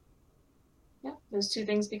 Those two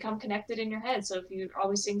things become connected in your head. So if you're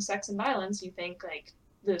always seeing sex and violence, you think, like,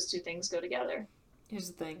 those two things go together.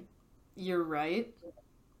 Here's the thing. You're right.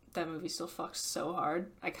 That movie still fucks so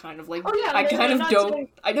hard. I kind of like. Oh, yeah,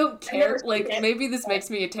 I don't care. Like, maybe this makes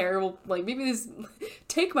me a terrible. Like, maybe this.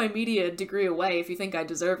 Take my media degree away if you think I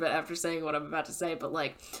deserve it after saying what I'm about to say. But,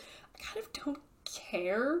 like, I kind of don't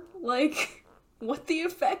care. Like, what the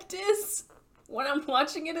effect is when I'm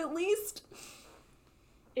watching it, at least.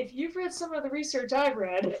 If you've read some of the research I've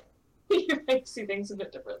read, you might see things a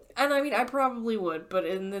bit differently. And I mean, I probably would, but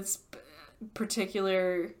in this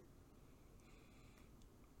particular.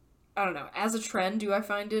 I don't know. As a trend, do I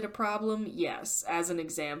find it a problem? Yes. As an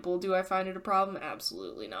example, do I find it a problem?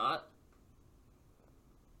 Absolutely not.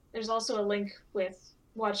 There's also a link with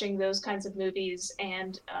watching those kinds of movies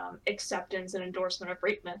and acceptance and endorsement of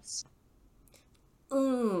rape myths.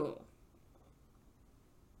 Ooh.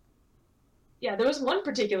 Yeah, there was one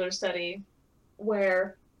particular study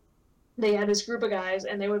where they had this group of guys,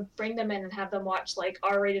 and they would bring them in and have them watch, like,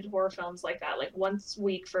 R-rated horror films like that, like, once a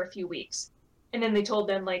week for a few weeks. And then they told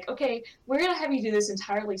them, like, okay, we're going to have you do this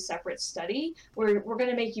entirely separate study. We're going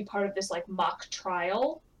to make you part of this, like, mock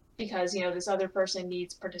trial because, this other person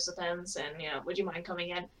needs participants and, would you mind coming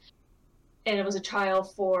in? And it was a trial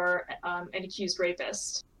for an accused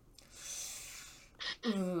rapist.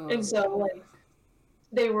 And so, like,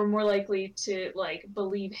 they were more likely to, like,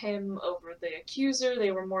 believe him over the accuser.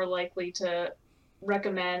 They were more likely to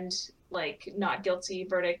recommend, like, not guilty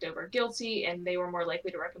verdict over guilty, and they were more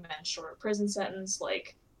likely to recommend shorter prison sentence.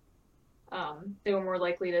 Like, they were more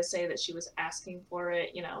likely to say that she was asking for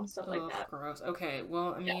it, stuff like that. Gross. Okay,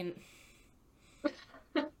 well, I mean...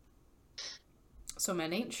 So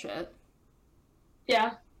men ain't shit.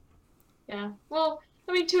 Yeah. Yeah. Well,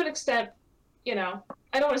 I mean, to an extent,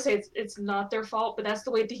 I don't want to say it's not their fault, but that's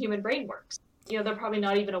the way the human brain works. They're probably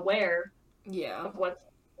not even aware of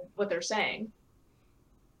what they're saying.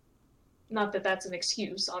 Not that that's an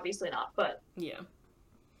excuse, obviously not, but... Yeah.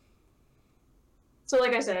 So,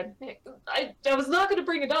 like I said, I was not going to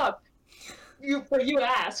bring it up, but you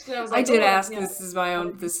asked. And I was like, I did ask. Yeah. This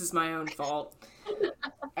is my own fault.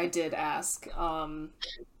 I did ask.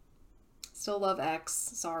 Still love X.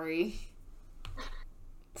 Sorry.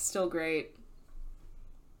 Still great.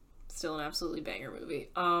 Still an absolutely banger movie.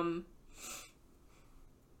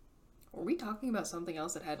 Were we talking about something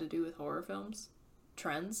else that had to do with horror films?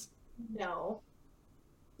 Trends? No.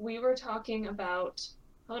 We were talking about...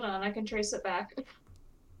 Hold on, I can trace it back.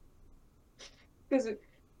 Because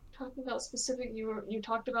talking about specific... You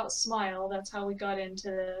talked about Smile. That's how we got into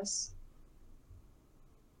this.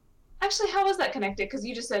 Actually, how was that connected? Because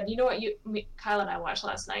you just said, you know what, Kyle and I watched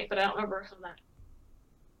last night, but I don't remember how that...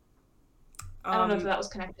 I don't know if that was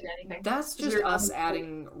connected to anything. That's just us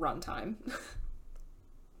adding runtime.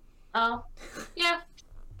 Oh, yeah.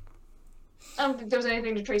 I don't think there was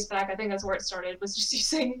anything to trace back. I think that's where it started, was just you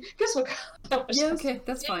saying, guess what? Yeah, okay,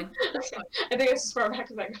 that's fine. I think that's as far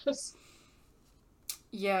back as that goes.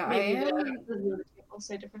 Yeah, Maybe I am... the other people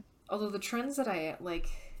say different. Although the trends that I, like...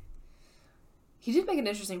 He did make an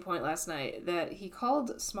interesting point last night that he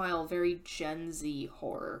called Smile very Gen Z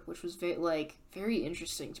horror, which was very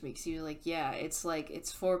interesting to me, because he was like, yeah,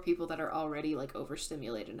 it's for people that are already, like,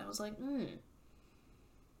 overstimulated. And I was like,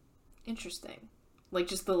 interesting. Like,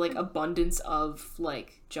 just the, like, abundance of,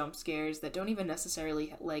 like, jump scares that don't even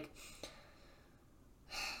necessarily, like,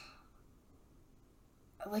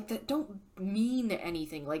 that don't mean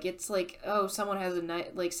anything. Like, it's like, oh, someone has a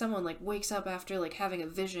night, like, someone, like, wakes up after, like, having a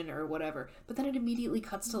vision or whatever, but then it immediately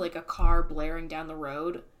cuts to, like, a car blaring down the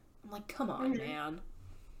road. I'm like, come on, man.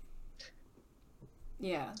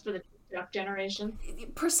 Yeah. It's for the TikTok generation.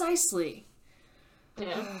 Precisely.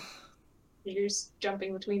 Yeah. You're just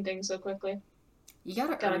jumping between things so quickly. You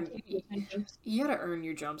gotta earn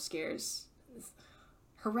your jump scares.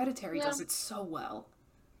 Hereditary does it so well.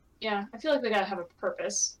 Yeah, I feel like they gotta have a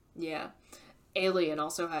purpose. Yeah. Alien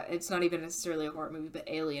also it's not even necessarily a horror movie, but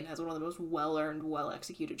Alien has one of the most well-earned,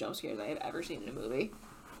 well-executed jump scares I have ever seen in a movie.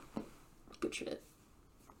 Good shit.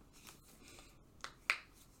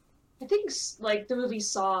 I think, like, the movie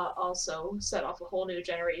Saw also set off a whole new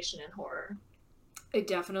generation in horror. It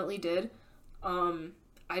definitely did.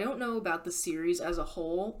 I don't know about the series as a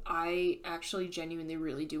whole. I actually genuinely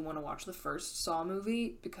really do want to watch the first Saw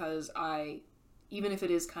movie, because even if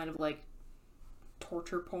it is kind of like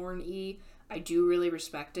torture porn-y, I do really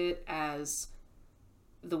respect it as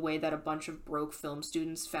the way that a bunch of broke film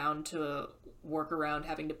students found to work around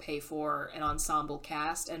having to pay for an ensemble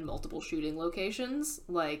cast and multiple shooting locations.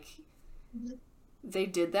 Like, they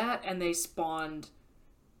did that, and they spawned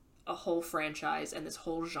a whole franchise and this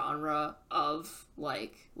whole genre of,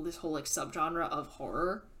 like, this whole, like, subgenre of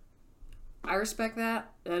horror. I respect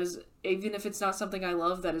that. That is, even if it's not something I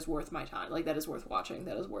love, that is worth my time. Like, that is worth watching.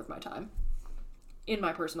 That is worth my time. In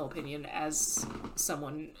my personal opinion, as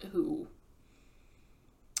someone who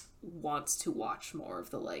wants to watch more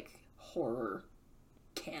of the, like, horror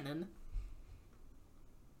canon.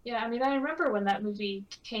 Yeah, I mean, I remember when that movie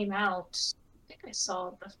came out, I think I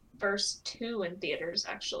saw the first two in theaters,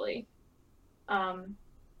 actually.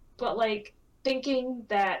 But, like, thinking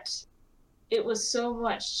that it was so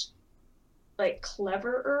much, like,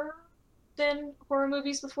 cleverer than horror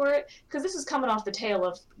movies before it, because this is coming off the tail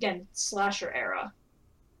of, again, slasher era,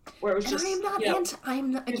 where it was just,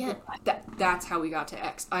 I'm not, again, that's how we got to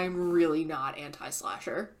X. I'm really not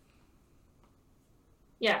anti-slasher.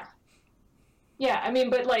 Yeah. Yeah, I mean,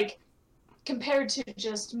 but, like, compared to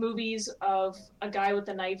just movies of a guy with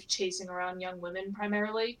a knife chasing around young women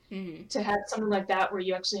primarily, to have something like that where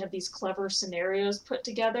you actually have these clever scenarios put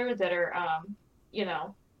together that are, you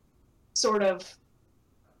know, sort of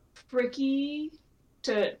tricky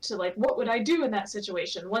to like, what would I do in that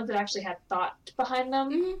situation? Ones that actually had thought behind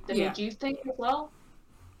them that made you think as well.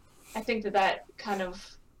 I think that kind of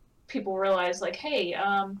people realize, like, hey,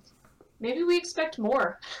 maybe we expect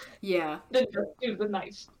more. Yeah. Than just dude with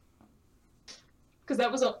knife. Because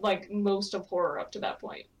that was, like, most of horror up to that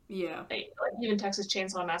point. Yeah. Like, even Texas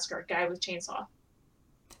Chainsaw Massacre, guy with chainsaw.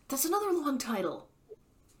 That's another long title.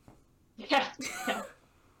 Yeah. Yeah.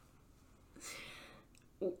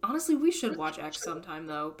 Honestly, we should watch X sometime,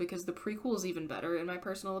 though, because the prequel is even better, in my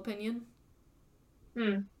personal opinion.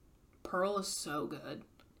 Pearl is so good.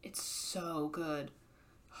 It's so good.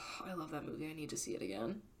 I love that movie. I need to see it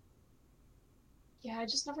again. Yeah, I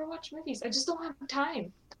just never watch movies. I just don't have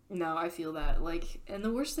time. No, I feel that. Like, and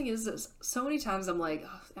the worst thing is so many times I'm like,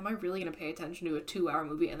 am I really going to pay attention to a 2-hour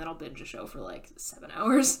movie? And then I'll binge a show for, like, 7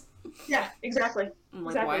 hours. Yeah, exactly. I'm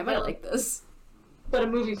like, why am I like this? But a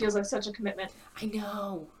movie feels like such a commitment. I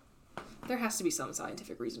know. There has to be some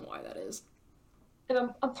scientific reason why that is. And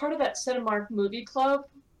I'm part of that Cinemark movie club,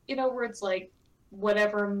 you know, where it's like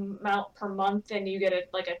whatever amount per month and you get a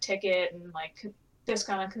ticket and, like,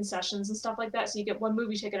 discount on concessions and stuff like that, so you get one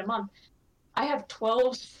movie ticket a month. I have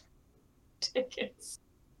 12 tickets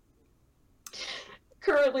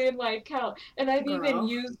currently in my account, and I've even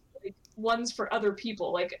used like ones for other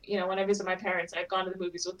people. Like, you know, when I visit my parents, I've gone to the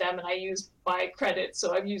movies with them, and I use buy credit,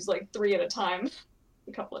 so I've used like 3 at a time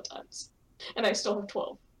a couple of times, and I still have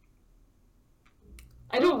 12.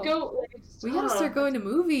 I don't go. Like, we gotta start going to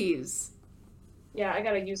movies. Yeah, I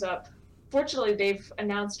gotta use up. Fortunately, they've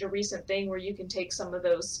announced a recent thing where you can take some of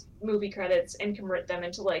those movie credits and convert them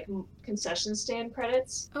into like concession stand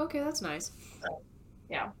credits. Okay, that's nice. So,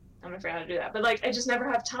 yeah, I'm gonna figure out how to do that. But like, I just never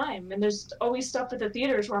have time, and there's always stuff at the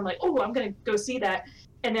theaters where I'm like, oh, I'm gonna go see that,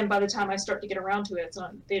 and then by the time I start to get around to it, it's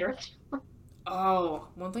not in the theater. Oh,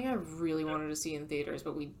 one thing I really wanted to see in theaters,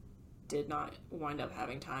 but we did not wind up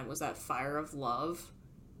having time, was that Fire of Love,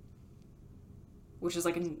 which is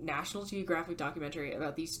like a National Geographic documentary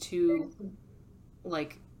about these two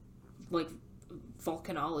like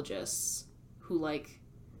volcanologists who, like,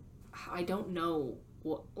 I don't know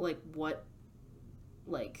what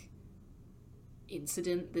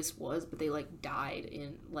incident this was, but they like died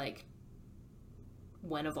in like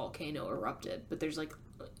when a volcano erupted. But there's like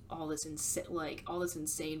all this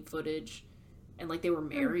insane footage, and like they were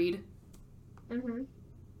married. Mm-hmm.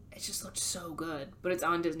 It just looked so good, but it's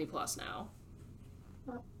on Disney Plus now.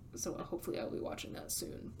 So hopefully I'll be watching that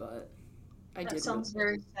soon, but That sounds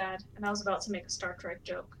very sad, and I was about to make a Star Trek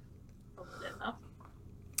joke. Hopefully enough.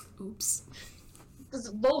 Oops.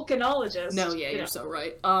 This volcanologist. No, yeah, you're so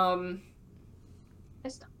right.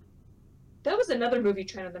 That was another movie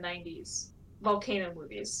trend in the 90s. Volcano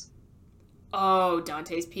movies. Oh,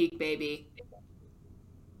 Dante's Peak, baby.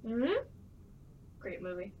 Mm-hmm. Great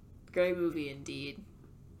movie. Great movie indeed.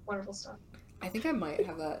 Wonderful stuff. I think I might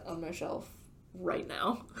have that on my shelf right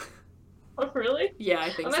now. Oh, really? Yeah,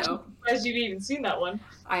 I think I'm actually surprised you've even seen that one.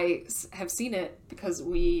 I have seen it because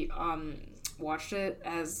we watched it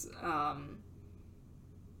as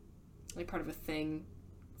like part of a thing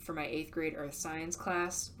for my 8th grade earth science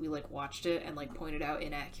class. We like watched it and like pointed out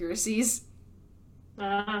inaccuracies.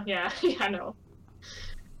 Yeah, I know.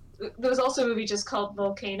 There was also a movie just called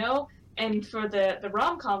Volcano, and for the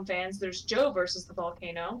rom-com fans, there's Joe versus the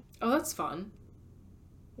Volcano. Oh, that's fun.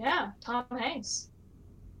 Yeah, Tom Hanks.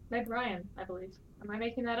 Meg Ryan, I believe. Am I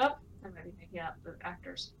making that up? I might be making up the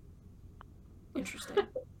actors. Interesting.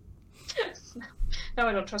 Now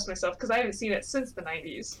I don't trust myself, because I haven't seen it since the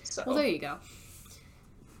 90s. So. Well, there you go.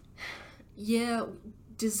 Yeah,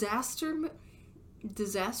 disastrous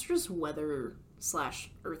weather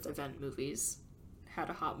 / Earth event movies had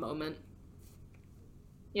a hot moment.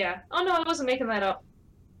 Yeah. Oh no, I wasn't making that up.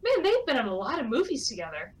 Man, they've been in a lot of movies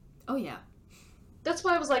together. Oh yeah. That's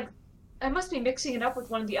why I was like, I must be mixing it up with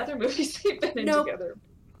one of the other movies they've been in together.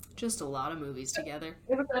 Just a lot of movies together.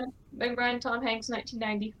 It was Meg Ryan, Tom Hanks,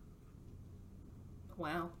 1990.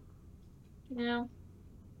 Wow. Yeah.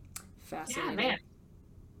 Fascinating. Yeah, man.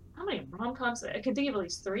 How many rom-coms? I can think of at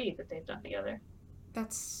least 3 that they've done together.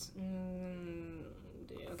 That's...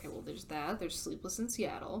 okay, well, there's that. There's Sleepless in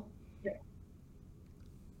Seattle. Yeah.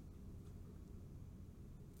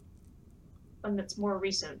 One that's more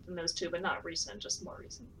recent than those 2, but not recent, just more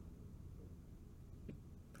recent.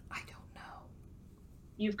 I don't know.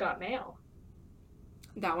 You've Got Mail.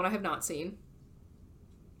 That one I have not seen.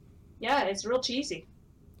 Yeah, it's real cheesy.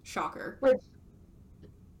 Shocker.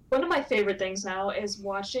 One of my favorite things now is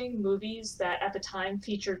watching movies that at the time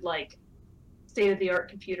featured like state-of-the-art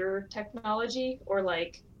computer technology or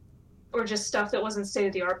just stuff that wasn't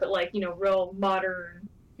state-of-the-art but like, you know, real modern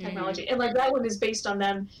technology. And like that one is based on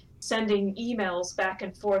them sending emails back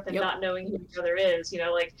and forth and not knowing who each other is, you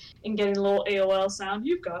know, like, and getting a little AOL sound,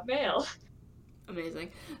 "You've got mail."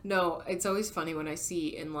 Amazing. No, it's always funny when I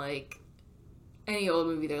see in like any old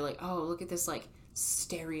movie, they're like, oh, look at this like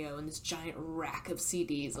stereo and this giant rack of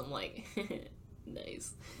CDs. I'm like,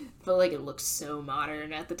 nice. But like it looks so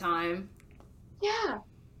modern at the time. Yeah.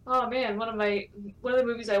 Oh man, one of the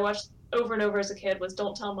movies I watched over and over as a kid was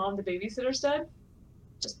Don't Tell Mom the Babysitter's Dead.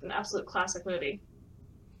 Just an absolute classic movie.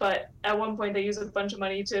 But at one point they use a bunch of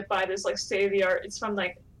money to buy this like state-of-the-art, it's from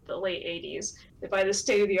like the late 80s. They buy this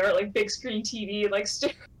state-of-the-art like big screen TV, like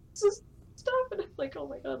stuff, and I'm like, oh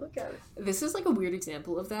my god, look at it. This is like a weird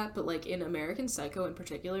example of that, but like in American Psycho in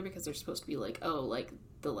particular, because they're supposed to be like, oh, like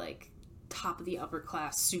the like top of the upper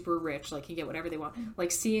class, super rich, like can get whatever they want. Like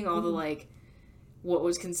seeing all the like what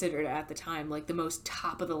was considered at the time like the most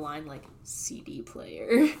top of the line like CD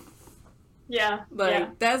player. Yeah.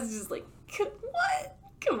 Like that's just like, what?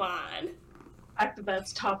 Come on. The fact that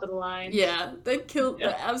that's top of the line. Yeah,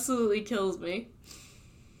 that absolutely kills me.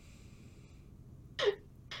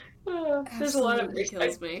 There's a lot of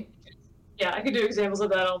kills me. Yeah, I could do examples of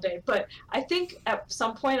that all day. But I think at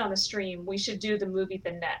some point on the stream, we should do the movie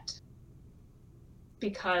The Net.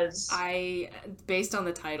 Because... based on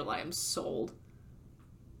the title, I am sold.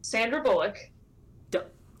 Sandra Bullock.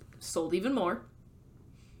 Sold even more.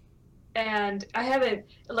 And I haven't,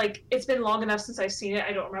 like, it's been long enough since I've seen it,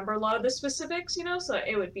 I don't remember a lot of the specifics, you know, so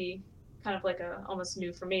it would be kind of like almost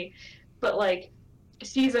new for me. But, like,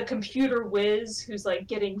 she's a computer whiz who's, like,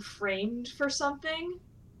 getting framed for something.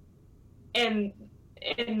 And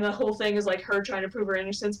the whole thing is, like, her trying to prove her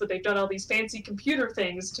innocence, but they've done all these fancy computer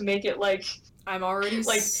things to make it, like... I'm already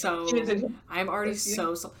like, so...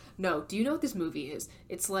 No, do you know what this movie is?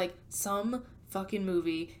 It's, like, some fucking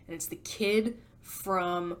movie, and it's the kid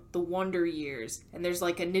from the Wonder Years, and there's,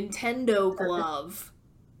 like, a Nintendo glove.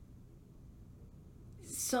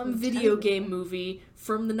 Some video game movie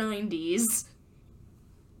from the 90s.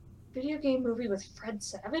 Video game movie with Fred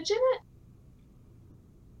Savage in it?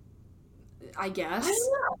 I guess.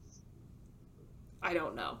 I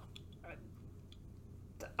don't know.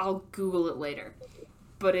 I'll Google it later.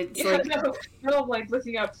 But it's like... No, I'm like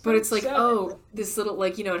looking up... But it's like, oh, this little,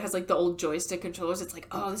 like, you know, it has like the old joystick controllers. It's like,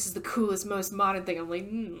 oh, this is the coolest, most modern thing. I'm like,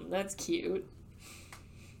 that's cute.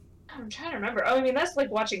 I'm trying to remember. Oh, I mean, that's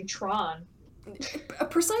like watching Tron.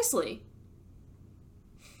 Precisely.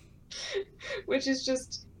 Which is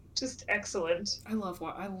just excellent. I love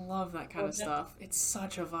that kind of stuff. It's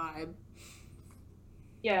such a vibe.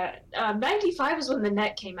 Yeah, 95 is when The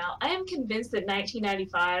Net came out. I am convinced that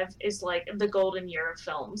 1995 is like the golden year of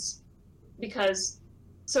films, because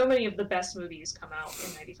so many of the best movies come out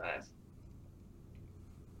in 95.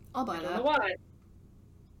 I'll buy that. I don't know why.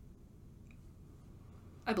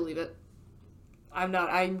 I believe it. I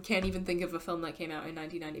can't even think of a film that came out in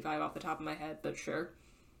 1995 off the top of my head, but sure.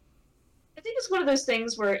 I think it's one of those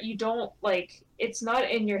things where you don't, like, it's not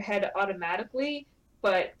in your head automatically,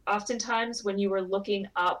 but oftentimes when you were looking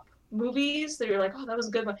up movies, that you're like, oh, that was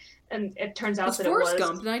a good one, and it turns out that it was... Was Forrest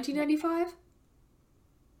Gump 1995?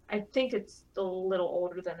 I think it's a little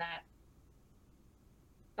older than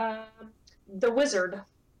that. The Wizard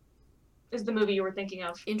is the movie you were thinking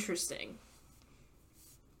of. Interesting.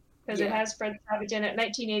 Because it has Fred Savage in it,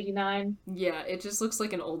 1989. Yeah, it just looks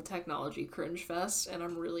like an old technology cringe fest, and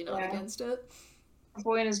I'm really not against it. A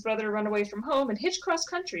boy and his brother run away from home and hitch cross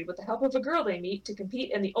country with the help of a girl they meet to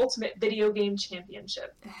compete in the ultimate video game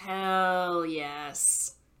championship. Hell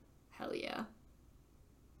yes. Hell yeah.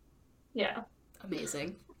 Yeah.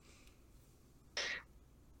 Amazing.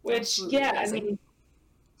 Which, Absolutely yeah, amazing. I mean,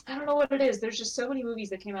 I don't know what it is. There's just so many movies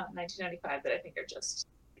that came out in 1995 that I think are just...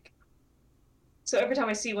 So every time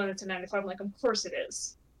I see one that's in 95, I'm like, of course it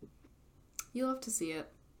is. You love to see it.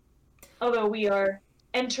 Although we are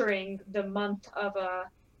entering the month of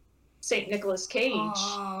St. Nicholas Cage.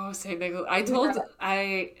 Oh, St. Nicholas.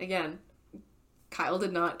 Again, Kyle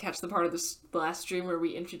did not catch the part of the last stream where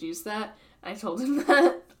we introduced that. I told him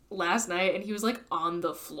that last night, and he was, like, on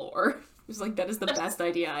the floor. He was like, that is the best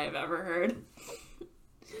idea I have ever heard.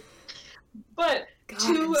 But God,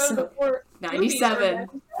 2 out of the 4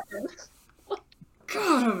 97.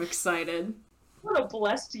 God, I'm excited. What a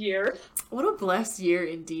blessed year. What a blessed year,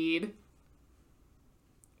 indeed.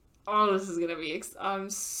 Oh, this is gonna be... I'm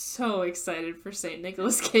so excited for St.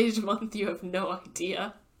 Nicholas Cage month. You have no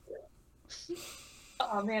idea.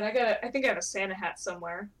 Oh, man, I think I have a Santa hat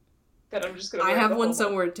somewhere that I'm just gonna wear. I have one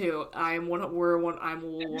somewhere, too. I will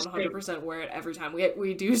 100% wear it every time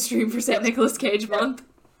we do stream for St. Nicholas Cage month.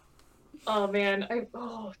 Oh, man. I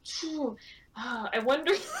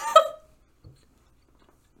wonder...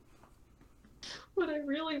 What I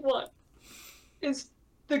really want is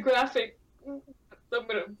the graphic. I'm going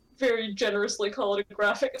to very generously call it a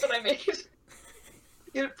graphic that I made.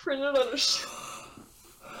 Get it printed on a sheet.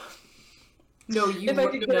 No, you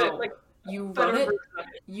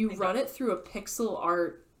run it through a pixel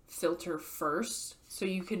art filter first, so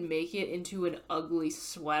you can make it into an ugly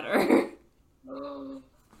sweater. And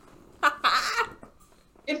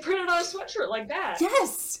print it on a sweatshirt like that.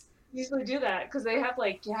 Yes! Usually do that because they have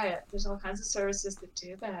there's all kinds of services that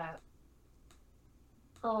do that.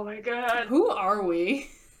 Oh my god. Who are we?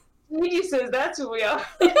 He says that's who we are.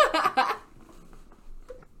 I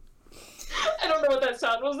don't know what that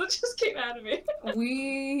sound was. It just came out of me.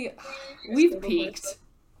 We've peaked.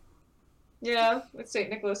 Yeah, with St.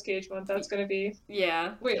 Nicholas Cage month, that's gonna be.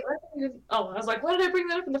 Yeah. Wait. I was like, why did I bring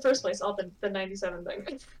that up in the first place? Oh, the 97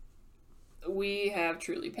 thing. We have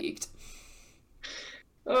truly peaked.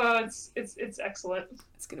 Oh, it's excellent.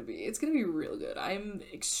 It's gonna be real good. I'm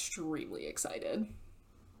extremely excited.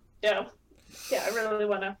 Yeah, I really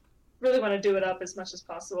wanna do it up as much as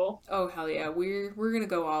possible. Oh hell yeah, we're gonna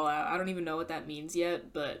go all out. I don't even know what that means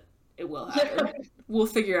yet, but It will happen. Yeah. We'll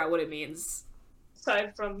figure out what it means.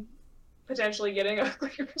 Aside from potentially getting ugly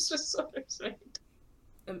Christmas sweaters made.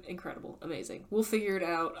 Incredible. Amazing. We'll figure it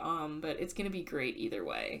out, but it's gonna be great either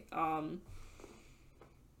way.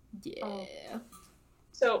 Yeah.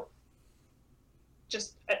 So,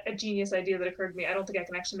 just a genius idea that occurred to me. I don't think I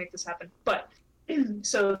can actually make this happen. But,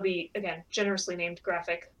 so the, again, generously named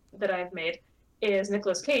graphic that I've made is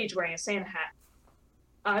Nicolas Cage wearing a Santa hat.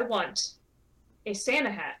 I want a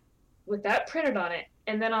Santa hat with that printed on it,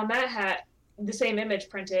 and then on that hat, the same image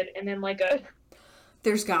printed, and then like a...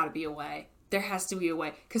 There's gotta be a way. There has to be a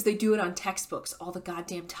way. Because they do it on textbooks all the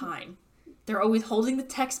goddamn time. They're always holding the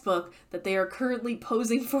textbook that they are currently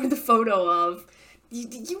posing for the photo of.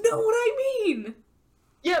 You know what I mean?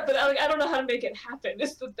 Yeah, but I don't know how to make it happen,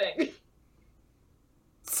 is the thing.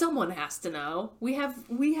 Someone has to know. We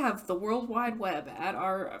have the World Wide Web at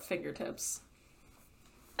our fingertips.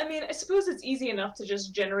 I mean, I suppose it's easy enough to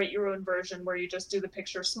just generate your own version where you just do the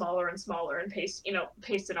picture smaller and smaller and paste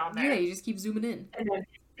it on there. Yeah, you just keep zooming in. And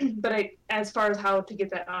then, but as far as how to get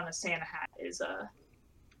that on a Santa hat is, a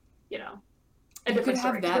you different could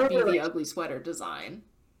have story. that be the ugly sweater design.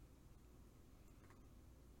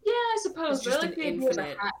 Yeah, I suppose. It's just but I like an the idea of a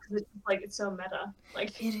infinite- hat because it's so meta.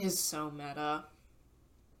 Like, It is so meta.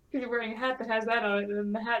 if you're wearing a hat that has that on it, and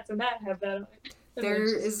then the hats and that have that on it. There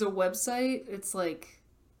is a website. It's like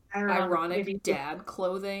ironic dad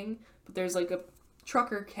clothing, but there's like a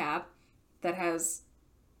trucker cap that has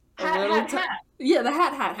a hat. Yeah, the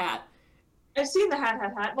hat. I've seen the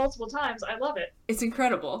hat multiple times. I love it. It's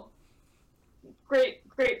incredible.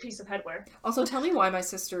 Great piece of headwear. Also, tell me why my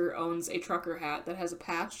sister owns a trucker hat that has a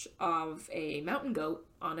patch of a mountain goat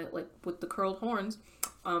on it, like with the curled horns,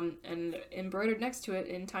 and embroidered next to it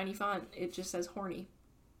in tiny font, it just says horny.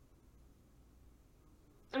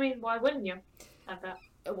 I mean, why wouldn't you have that?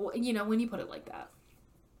 Well, when you put it like that.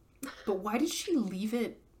 But why did she leave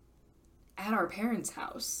it at our parents'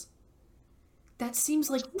 house? That seems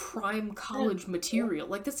like prime college material.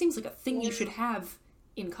 Like, that seems like a thing you should have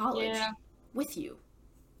in college with you.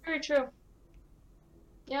 Very true.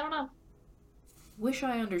 Yeah, I don't know. Wish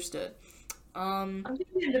I understood. I'm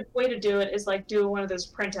thinking the way to do it is like do one of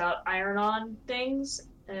those printout iron-on things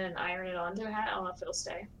and iron it onto a hat. I don't know if it'll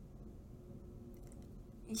stay.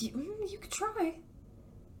 You could try.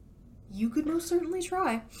 You could most certainly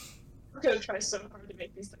try. We're gonna try so hard to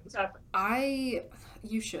make these things happen.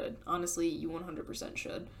 You should. Honestly, you 100%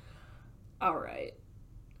 should. Alright.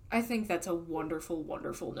 I think that's a wonderful,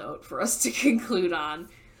 wonderful note for us to conclude on.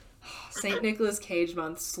 St. Nicholas Cage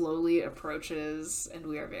Month slowly approaches, and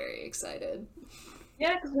we are very excited.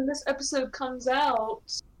 Yeah, because when this episode comes out,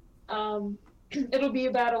 it'll be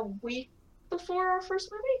about a week before our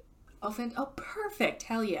first movie. Oh, perfect!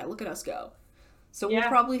 Hell yeah, look at us go. So Yeah. we'll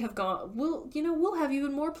probably have gone... We'll have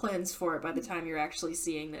even more plans for it by the time you're actually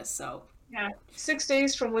seeing this, so... Yeah, 6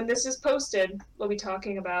 days from when this is posted, we'll be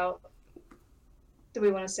talking about... Do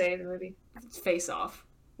we want to say the movie? Face Off.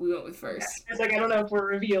 We went with first. Yeah, it's like, I don't know if we're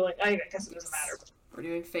revealing... I guess it doesn't matter. We're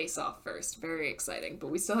doing Face Off first. Very exciting. But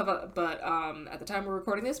we still have... at the time we're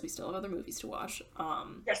recording this, we still have other movies to watch.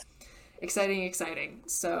 Yes. Exciting.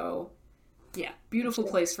 So... Yeah, beautiful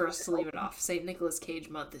place for us to leave it off. St. Nicholas Cage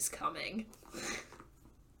Month is coming.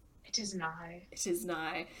 It is nigh. It is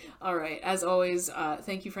nigh. All right, as always,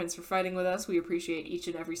 thank you, friends, for fighting with us. We appreciate each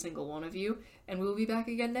and every single one of you, and we'll be back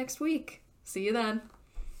again next week. See you then.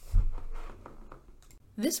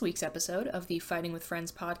 This week's episode of the Fighting with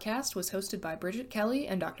Friends podcast was hosted by Bridget Kelly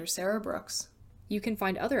and Dr. Sarah Brooks. You can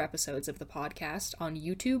find other episodes of the podcast on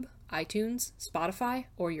YouTube, iTunes, Spotify,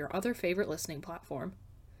 or your other favorite listening platform.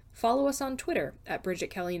 Follow us on Twitter at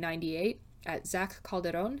BridgetKelly98, at Zach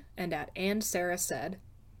Calderon, and at AndSarahSaid.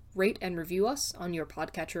 Rate and review us on your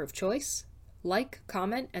podcatcher of choice. Like,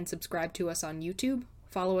 comment, and subscribe to us on YouTube.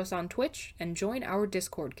 Follow us on Twitch, and join our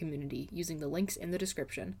Discord community using the links in the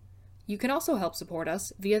description. You can also help support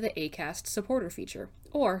us via the Acast supporter feature,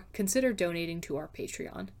 or consider donating to our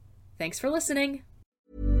Patreon. Thanks for listening!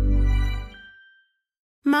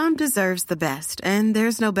 Mom deserves the best, and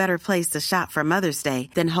there's no better place to shop for Mother's Day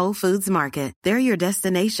than Whole Foods Market. They're your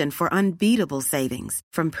destination for unbeatable savings,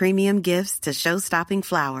 from premium gifts to show-stopping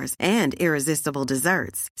flowers and irresistible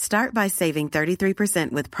desserts. Start by saving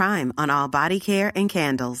 33% with Prime on all body care and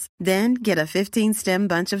candles. Then get a 15-stem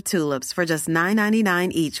bunch of tulips for just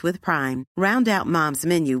 $9.99 each with Prime. Round out Mom's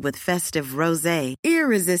menu with festive rosé,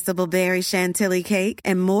 irresistible berry chantilly cake,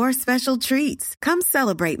 and more special treats. Come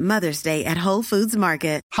celebrate Mother's Day at Whole Foods Market.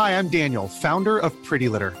 Market. Hi, I'm Daniel, founder of Pretty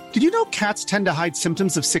Litter. Did you know cats tend to hide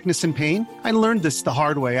symptoms of sickness and pain? I learned this the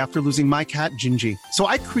hard way after losing my cat, Gingy. So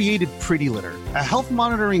I created Pretty Litter, a health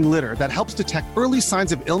monitoring litter that helps detect early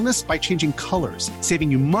signs of illness by changing colors,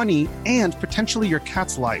 saving you money and potentially your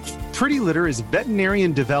cat's life. Pretty Litter is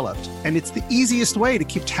veterinarian developed, and it's the easiest way to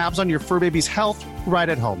keep tabs on your fur baby's health right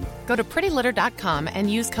at home. Go to prettylitter.com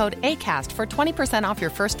and use code ACAST for 20% off your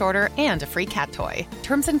first order and a free cat toy.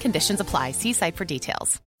 Terms and conditions apply. See site for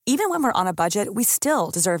details. Even when we're on a budget, we still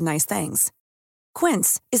deserve nice things.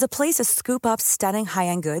 Quince is a place to scoop up stunning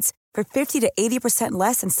high-end goods for 50 to 80%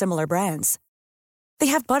 less than similar brands. They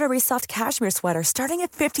have buttery soft cashmere sweaters starting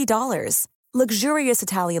at $50, luxurious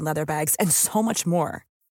Italian leather bags, and so much more.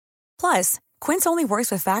 Plus, Quince only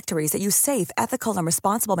works with factories that use safe, ethical, and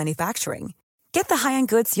responsible manufacturing. Get the high-end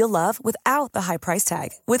goods you'll love without the high price tag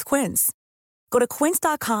with Quince. Go to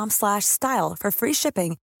quince.com/style for free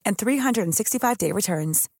shipping and 365-day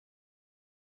returns.